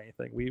hurt or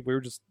anything. We were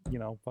just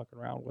fucking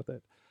around with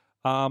it.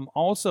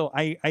 Also,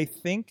 I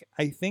think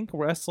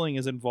wrestling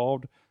is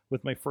involved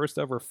with my first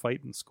ever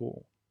fight in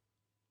school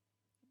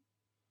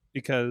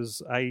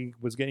because I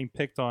was getting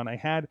picked on.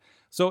 It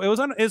was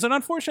an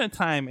unfortunate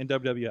time in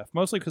WWF,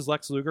 mostly because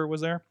Lex Luger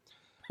was there.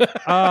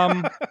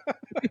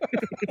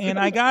 And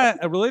I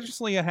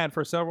had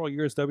for several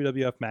years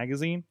WWF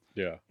magazine.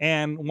 Yeah.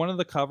 And one of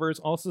the covers,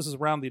 also this is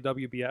around the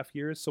WBF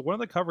years, so one of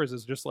the covers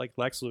is just like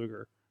Lex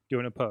Luger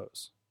doing a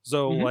pose.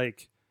 So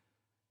like,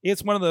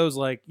 it's one of those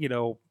like,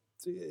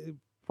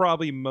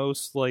 probably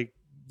most like,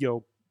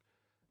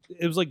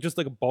 it was like just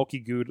like a bulky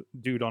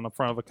dude on the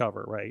front of a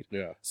cover, right?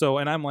 Yeah. So,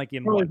 and I'm like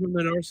in Probably from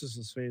the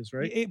Narcissus phase,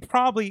 right? it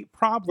probably.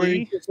 Where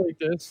he's just like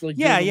this, like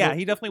Yeah, doing yeah. the-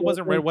 He definitely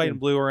wasn't red, white, and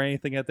blue or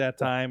anything at that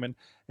time and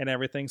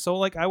everything. So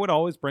like I would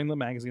always bring the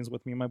magazines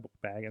with me in my book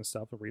bag and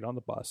stuff to read on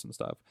the bus and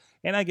stuff.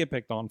 And I get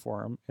picked on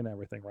for them and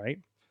everything, right?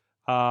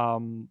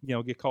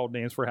 Get called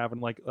names for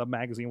having like a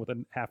magazine with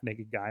a half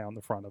naked guy on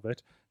the front of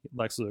it,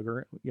 Lex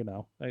Luger,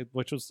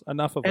 which was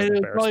enough of an And it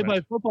was probably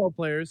embarrassment. by football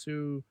players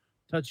who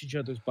touch each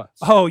other's butts.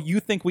 Oh, you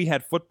think we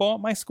had football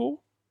at my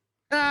school?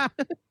 Ah.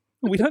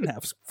 We didn't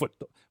have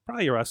football.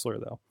 Probably a wrestler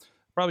though.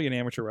 Probably an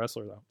amateur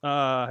wrestler though.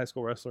 High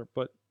school wrestler.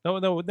 But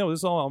no. This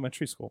is all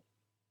elementary school.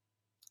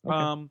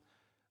 Okay.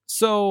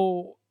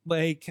 So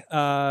like,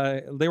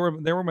 they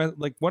were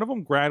like one of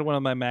them grabbed one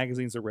of my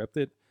magazines and ripped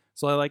it.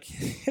 So I like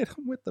hit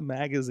him with the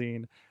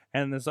magazine,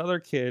 and this other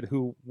kid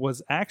who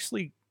was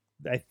actually,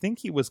 I think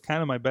he was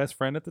kind of my best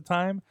friend at the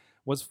time,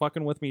 was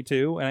fucking with me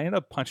too, and I ended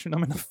up punching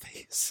him in the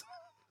face.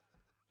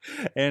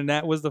 And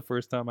that was the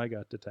first time I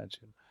got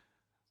detention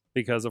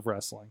because of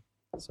wrestling.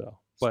 So,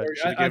 but Sorry,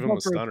 should've I gave him a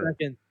thought for stunner.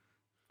 second.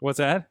 what's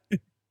that?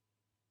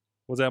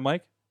 Was that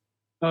Mike?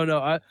 Oh no,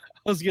 I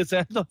was gonna say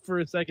I thought for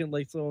a second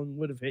like someone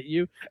would have hit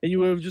you and you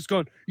would have just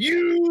gone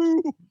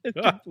you.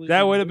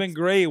 That would have been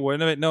great,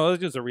 wouldn't it? No, it was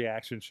just a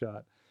reaction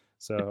shot.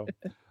 So,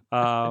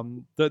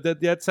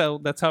 that's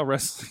how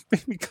wrestling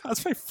made me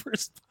cause my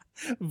first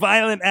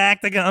violent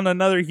act on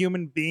another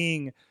human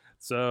being.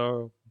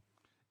 So,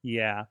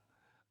 yeah.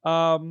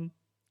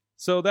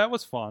 So that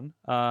was fun.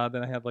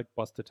 Then I had like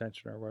bus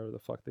detention or whatever the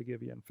fuck they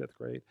give you in 5th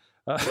grade.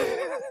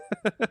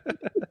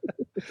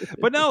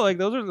 But no, like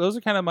those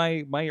are kind of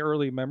my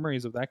early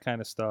memories of that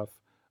kind of stuff.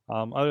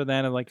 Other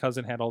than like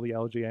cousin had all the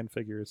LJN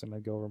figures and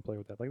I'd go over and play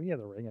with that. Like the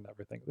ring and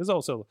everything.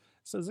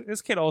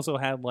 This kid also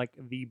had like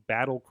the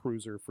battle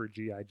cruiser for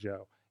G.I.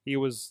 Joe. He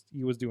was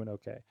doing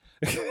okay.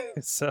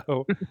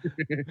 So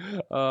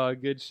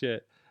good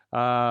shit.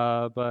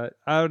 But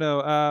I don't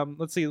know.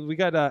 Let's see. We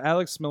got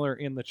Alex Miller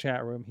in the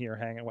chat room here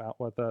hanging out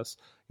with us.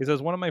 He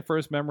says, one of my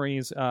first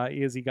memories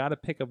is he got a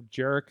pic of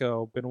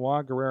Jericho,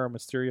 Benoit, Guerrero,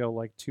 Mysterio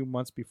like 2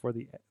 months before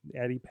the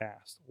Eddie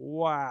passed.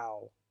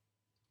 Wow.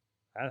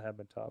 That had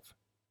been tough.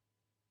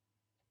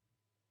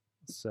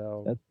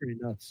 So That's pretty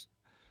nuts.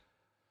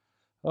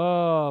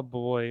 Oh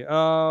boy.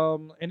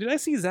 And did I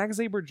see Zack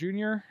Sabre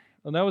Jr.?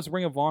 Oh, that was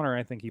Ring of Honor.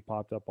 I think he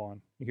popped up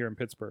on here in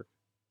Pittsburgh.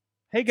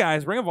 Hey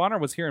guys, Ring of Honor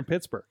was here in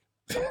Pittsburgh.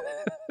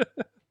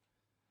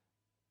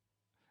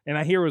 And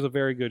I hear it was a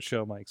very good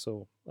show, Mike.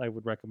 So I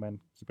would recommend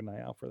keep an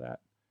eye out for that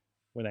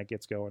when that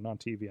gets going on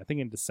TV. I think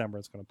in December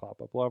it's going to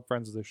pop up. A lot of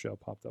friends of the show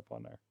popped up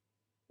on there.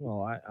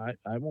 Well,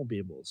 I won't be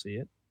able to see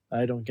it.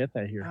 I don't get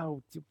that here.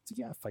 Oh,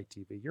 yeah, Fight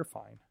TV. You're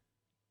fine.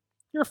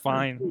 You're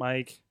fine,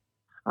 Mike.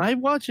 I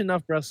watch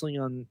enough wrestling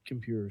on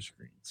computer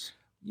screens.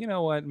 You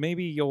know what?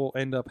 Maybe you'll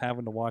end up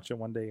having to watch it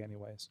one day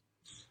anyways.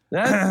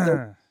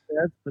 That's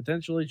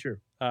potentially true.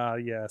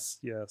 Yes.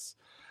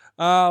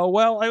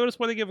 Well, I just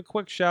want to give a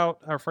quick shout.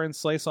 Our friend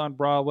Slice on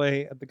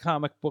Broadway at the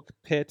Comic Book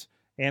Pit,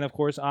 and of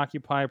course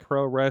Occupy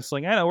Pro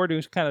Wrestling. I know we're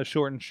doing kind of a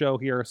shortened show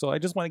here, so I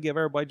just want to give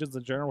everybody just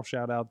a general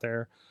shout out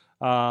there.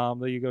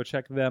 That you go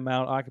check them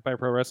out. Occupy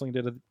Pro Wrestling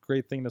did a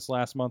great thing this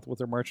last month with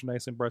their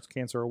merchandise and breast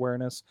cancer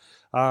awareness.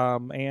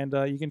 And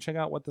you can check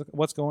out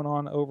what's going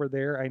on over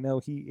there. I know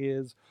he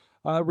is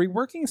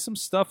reworking some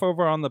stuff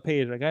over on the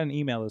page. I got an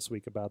email this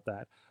week about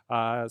that.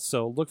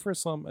 So look for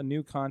some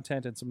new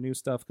content and some new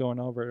stuff going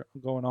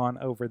on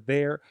over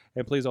there.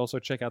 And please also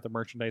check out the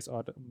merchandise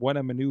on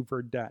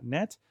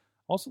whatamaneuver.net.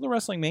 Also the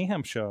Wrestling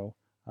Mayhem Show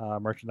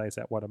merchandise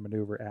at What a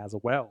Maneuver as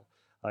well.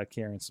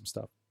 Carrying some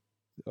stuff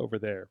over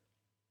there.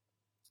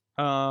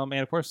 And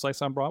of course, Slice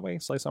on Broadway,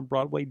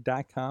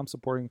 sliceonbroadway.com,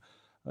 supporting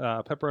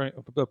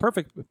the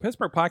perfect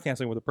Pittsburgh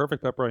podcasting with a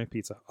perfect pepperoni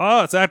pizza.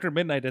 Oh, it's after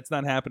midnight. It's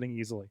not happening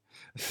easily.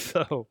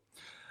 So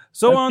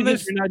That's on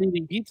because this, you're not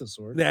eating pizza,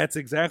 Sword. that's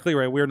exactly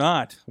right. We're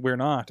not.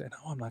 And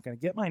I'm not going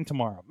to get mine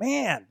tomorrow,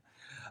 man.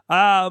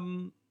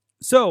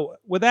 So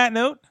with that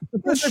note,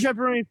 What's your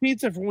pepperoni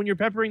pizza for when you're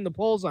peppering the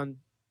poles on?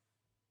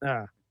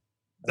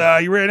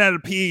 you ran out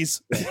of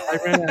peas. I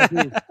ran out of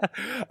peas.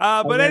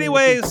 But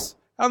anyways,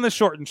 on the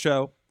shortened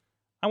show,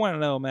 I want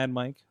to know, Mad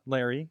Mike,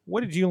 Larry,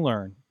 what did you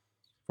learn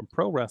from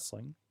pro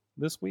wrestling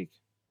this week?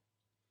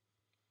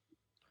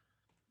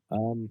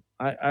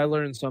 I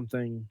learned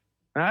something.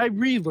 I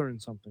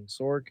relearned something,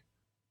 Sorg,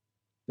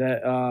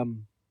 that a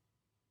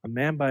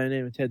man by the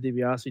name of Ted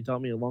DiBiase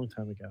taught me a long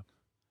time ago.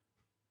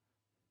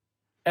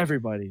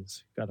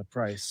 Everybody's got a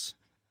price.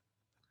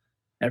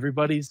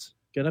 Everybody's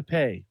gonna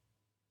pay.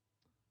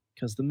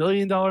 Because the $1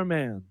 Million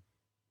Man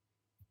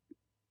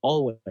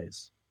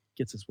always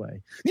gets his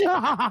way.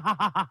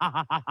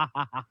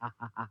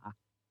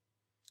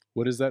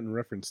 What is that in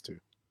reference to?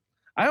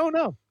 I don't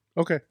know.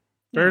 Okay,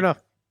 fair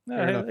enough.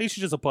 Fair Hey, enough. you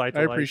should just apply it to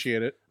I life.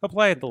 appreciate it.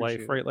 Apply it to life,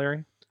 Appreciate right,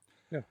 Larry?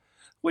 Yeah.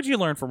 What did you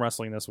learn from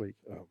wrestling this week?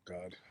 Oh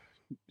God,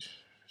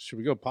 should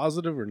we go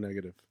positive or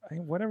negative?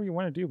 Whatever you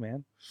want to do,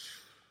 man.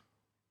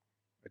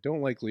 I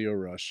don't like Leo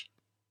Rush.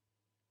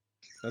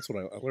 That's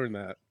what I learned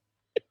that.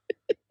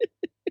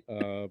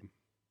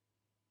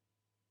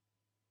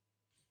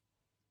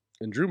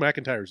 And Drew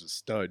McIntyre's a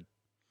stud.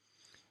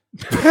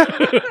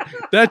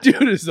 That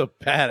dude is a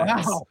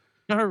badass. Wow.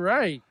 All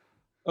right.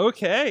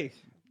 Okay.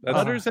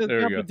 Others has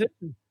there we go.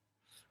 competition.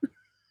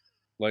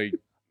 Like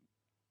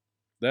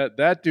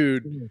that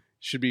dude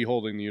should be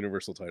holding the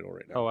Universal title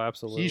right now. Oh,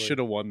 absolutely. He should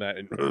have won that.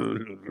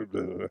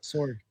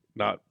 Sorg.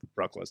 Not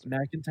Brock Lesnar.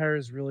 McIntyre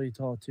is really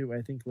tall too.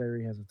 I think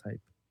Larry has a type.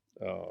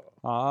 Oh,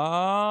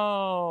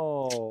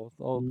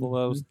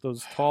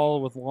 Those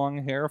tall with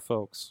long hair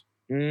folks.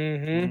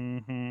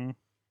 Mm-hmm.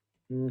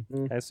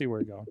 I see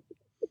where you're going.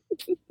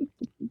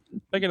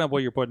 Picking up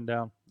what you're putting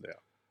down. Yeah.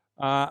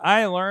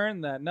 I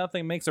learned that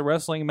nothing makes a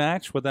wrestling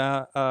match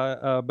without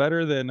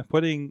better than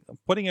putting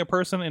a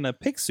person in a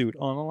pig suit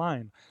on the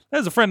line.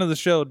 There's a friend of the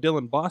show,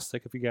 Dylan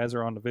Bostic, if you guys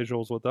are on the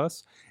visuals with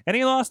us, and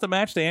he lost a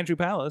match to Andrew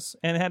Palace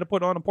and had to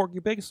put on a Porky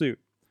Pig suit.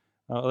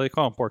 They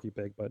call him Porky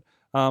Pig, but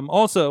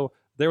also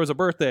there was a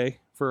birthday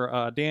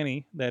for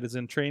Danny that is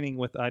in training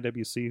with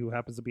IWC, who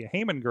happens to be a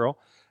Heyman girl,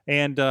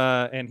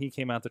 and he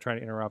came out to try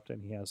to interrupt,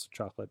 and he has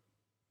chocolate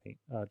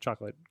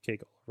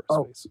cake all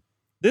over his face.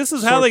 This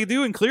is how they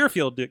do in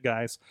Clearfield,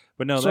 guys.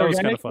 But no, that was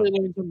kind of fun. I actually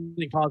learned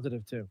something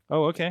positive too.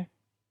 Oh, okay.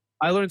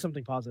 I learned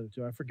something positive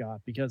too. I forgot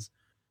because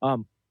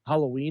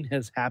Halloween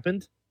has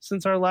happened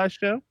since our last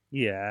show.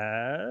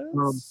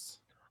 Yes.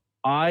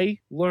 I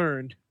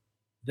learned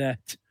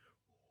that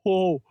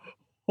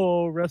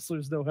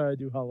wrestlers know how to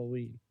do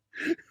Halloween.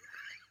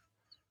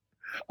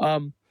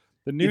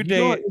 The New If you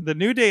don't- Day, the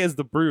New Day as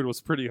the Brood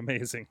was pretty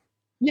amazing.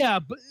 Yeah,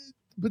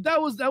 but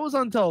that was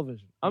on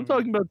television. I'm Mhm.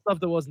 talking about stuff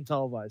that wasn't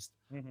televised.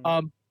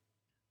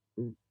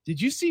 Did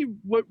you see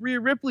what Rhea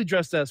Ripley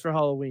dressed as for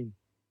Halloween?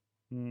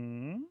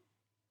 Mhm.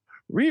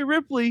 Rhea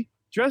Ripley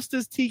dressed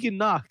as Tegan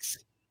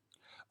Knox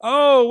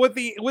Oh, with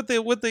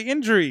the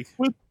injury.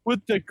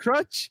 with the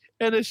crutch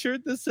and a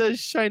shirt that says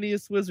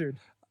 "Shiniest Wizard."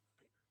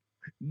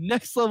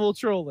 Next level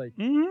trolling,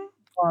 Mhm.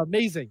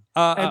 amazing.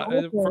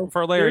 And also,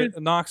 For Larry,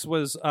 there's- Knox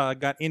was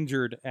got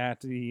injured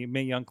at the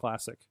Mae Young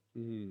Classic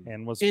Mm,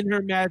 and was In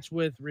her match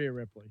with Rhea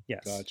Ripley,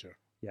 yes, gotcha.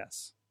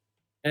 yes.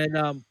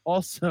 and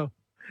also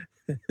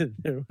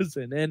there was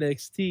an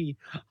NXT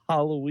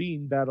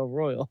Halloween Battle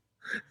Royal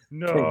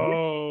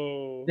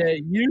No.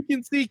 that you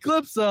can see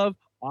clips of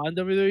on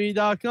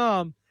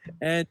WWE.com.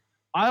 And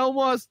I don't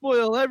want to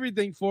spoil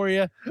everything for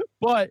you,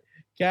 but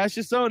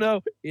Cassius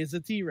Ohno is a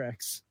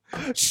T-Rex.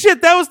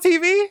 Shit, that was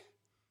TV?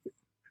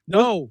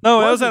 No, No,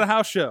 that was wasn't. at a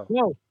house show.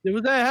 No, it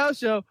was at a house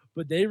show,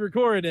 but they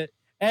recorded it.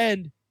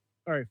 And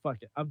all right, fuck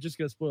it. I'm just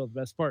gonna spoil the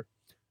best part.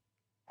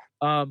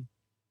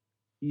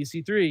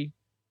 EC3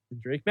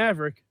 and Drake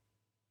Maverick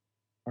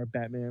are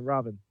Batman and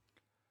Robin.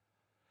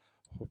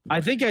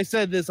 I think I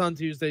said this on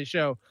Tuesday's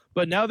show,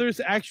 but now there's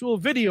actual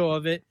video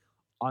of it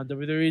on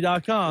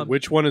WWE.com.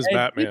 Which one is And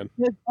Batman?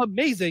 It's as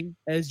amazing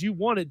as you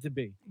want it to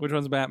be. Which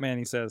one's Batman?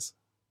 He says.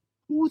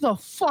 Who the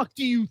fuck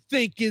do you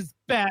think is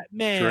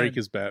Batman? Drake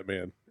is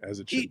Batman, as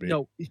it should be.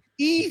 No,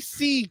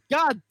 EC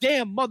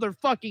goddamn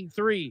motherfucking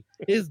 3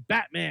 is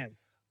Batman.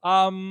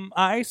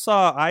 I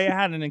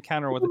had an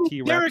encounter with a Derek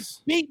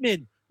T-Rex.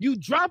 Bateman. You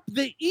drop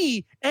the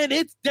E and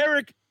it's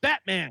Derek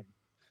Batman.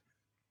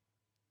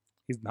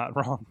 He's not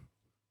wrong.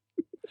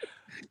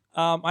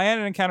 I had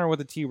an encounter with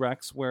a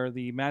T-Rex where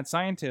the mad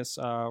scientist,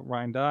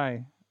 Ryan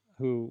Dye,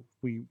 who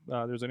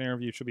there's an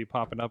interview should be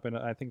popping up in,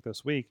 I think,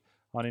 this week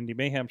on Indie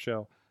Mayhem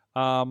Show,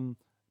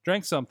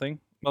 drank something.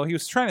 Well, he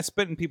was trying to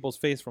spit in people's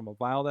face from a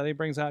vial that he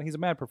brings out. He's a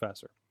mad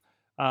professor.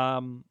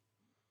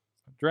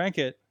 Drank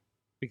it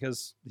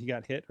because he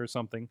got hit or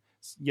something,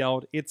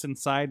 yelled, "It's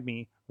inside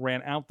me,"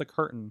 ran out the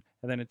curtain,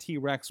 and then a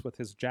T-Rex with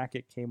his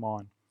jacket came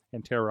on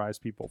and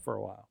terrorized people for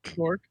a while.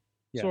 Sorg.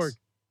 Yes. Sorg.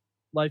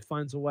 Life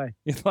finds a way.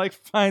 It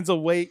finds a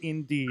way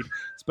indeed,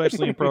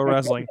 especially in pro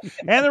wrestling.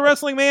 And the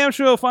Wrestling Mayhem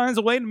Show finds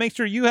a way to make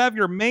sure you have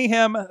your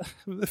mayhem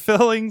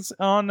fillings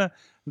on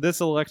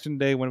this election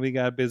day when we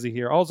got busy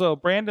here. Also,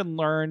 Brandon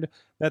learned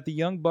that the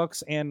Young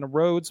Bucks and the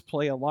Rhodes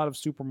play a lot of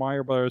Super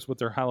Mario Brothers with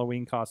their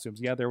Halloween costumes.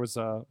 Yeah, there was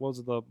what was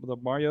it, the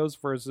Marios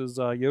versus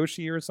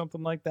Yoshi or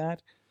something like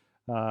that.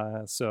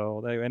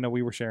 So I know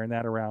we were sharing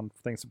that around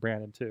thanks to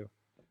Brandon too.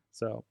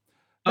 So.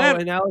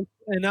 And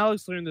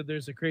Alex learned that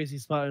there's a crazy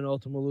spot in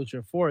Ultima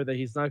Lucha 4 that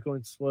he's not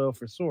going to spoil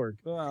for Sorg.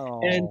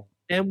 Oh.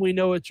 And we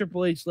know what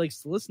Triple H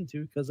likes to listen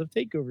to because of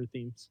takeover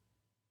themes.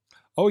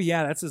 Oh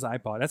yeah, that's his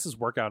iPod. That's his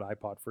workout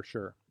iPod for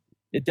sure.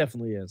 It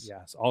definitely is.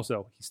 Yes.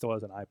 Also, he still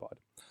has an iPod.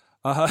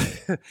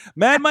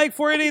 Mad Mike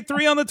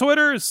 4883 on the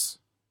Twitters.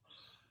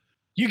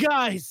 You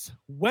guys,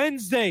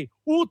 Wednesday,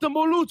 Ultima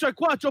Lucha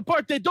 4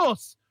 Parte 2.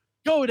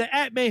 Go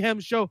to @Mayhem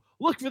Show.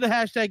 Look for the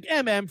hashtag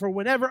MM for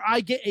whenever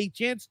I get a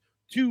chance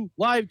to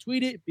live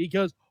tweet it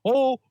because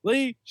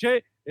holy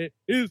shit, it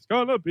is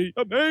gonna be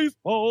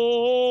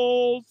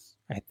amazeballs.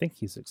 I think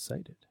he's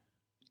excited.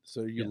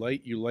 So you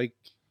like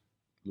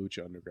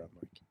Lucha Underground,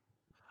 Mike?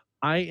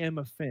 I am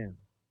a fan.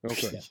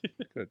 Okay,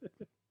 good.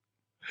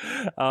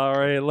 All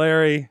right,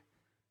 Larry.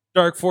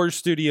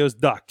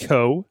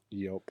 DarkForgeStudios.co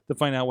Yep. to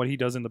find out what he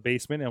does in the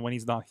basement and when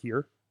he's not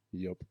here.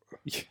 Yep.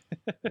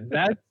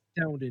 That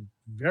sounded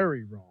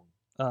very wrong.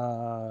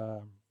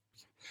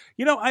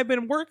 I've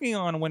been working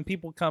on when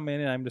people come in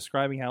and I'm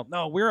describing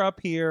how we're up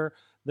here,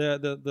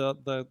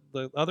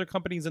 the other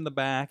company's in the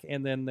back,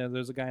 and then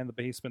there's a guy in the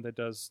basement that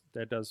does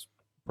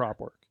prop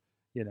work.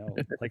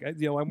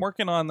 I'm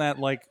working on that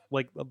like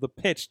the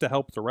pitch to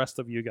help the rest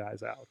of you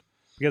guys out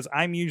because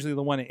I'm usually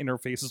the one that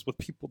interfaces with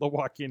people that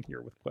walk in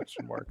here with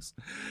question marks.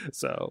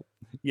 So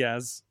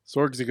yes,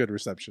 Sorg's a good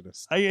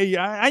receptionist.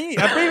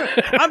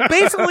 I'm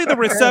basically the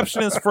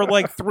receptionist for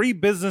like 3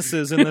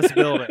 businesses in this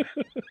building.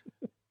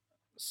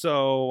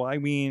 So, I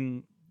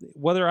mean,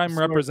 whether I'm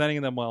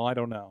representing them well, I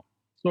don't know.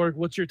 Sorg,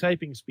 what's your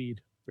typing speed?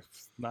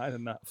 Not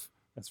enough,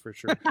 that's for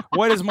sure.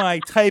 What is my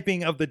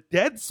typing of the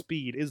dead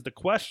speed is the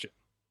question.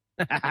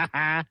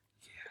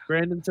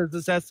 Brandon says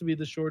this has to be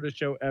the shortest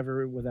show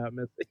ever without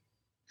missing.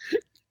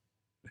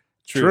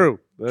 True.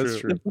 That's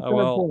true.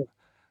 Well,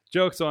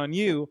 joke's on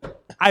you.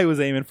 I was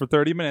aiming for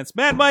 30 minutes.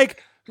 Mad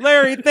Mike,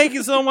 Larry, thank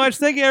you so much.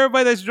 Thank you,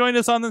 everybody that's joined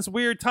us on this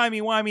weird,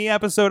 timey-wimey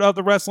episode of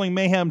the Wrestling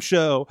Mayhem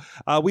Show.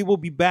 We will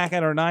be back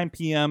at our 9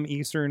 p.m.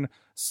 Eastern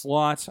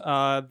slot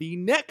the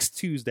next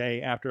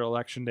Tuesday after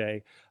Election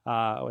Day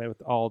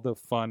with all the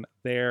fun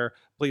there.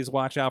 Please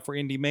watch out for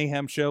Indie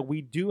Mayhem Show.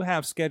 We do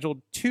have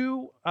scheduled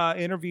 2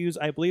 interviews.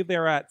 I believe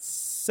they're at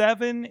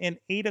 7 and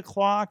 8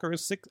 o'clock or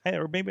 6,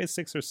 or maybe it's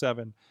 6 or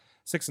 7.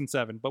 6 and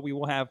 7. But we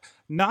will have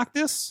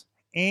Noctis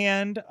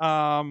and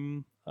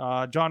John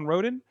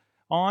Roden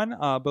on.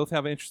 Both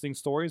have interesting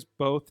stories.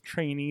 Both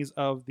trainees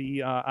of the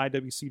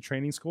IWC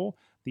training school,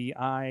 the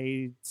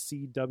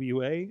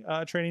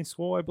ICWA training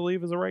school, I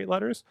believe is the right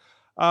letters.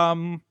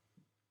 I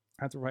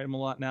have to write them a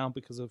lot now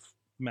because of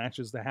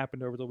matches that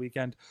happened over the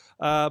weekend.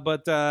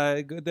 But there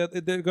are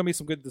going to be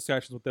some good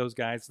discussions with those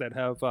guys that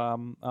have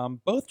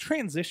both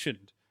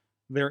transitioned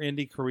their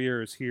indie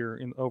careers here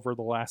over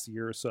the last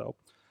year or so.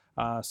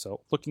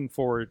 So looking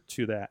forward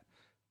to that.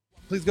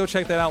 Please go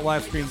check that out.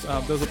 Live streams.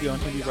 Those will be on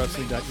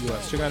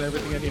IndieWrestling.us. Check out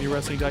everything at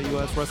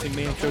IndieWrestling.us,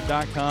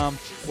 WrestlingMayhemShow.com.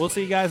 We'll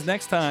see you guys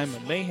next time.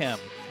 Mayhem.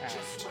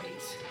 Just wait,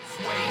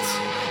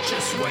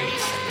 just wait,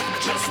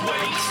 just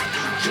wait,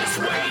 just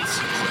wait,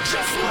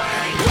 just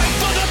wait. Wait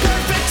for the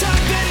perfect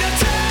time, then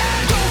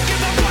attack. Don't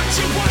give up what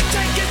you want,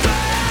 take it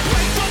back.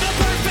 Wait for the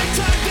perfect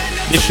time, then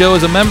attack. This show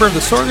is a member of the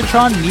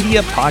Sorgatron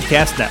Media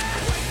Podcast Network.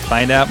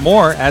 Find out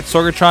more at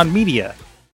sorgatronmedia.com.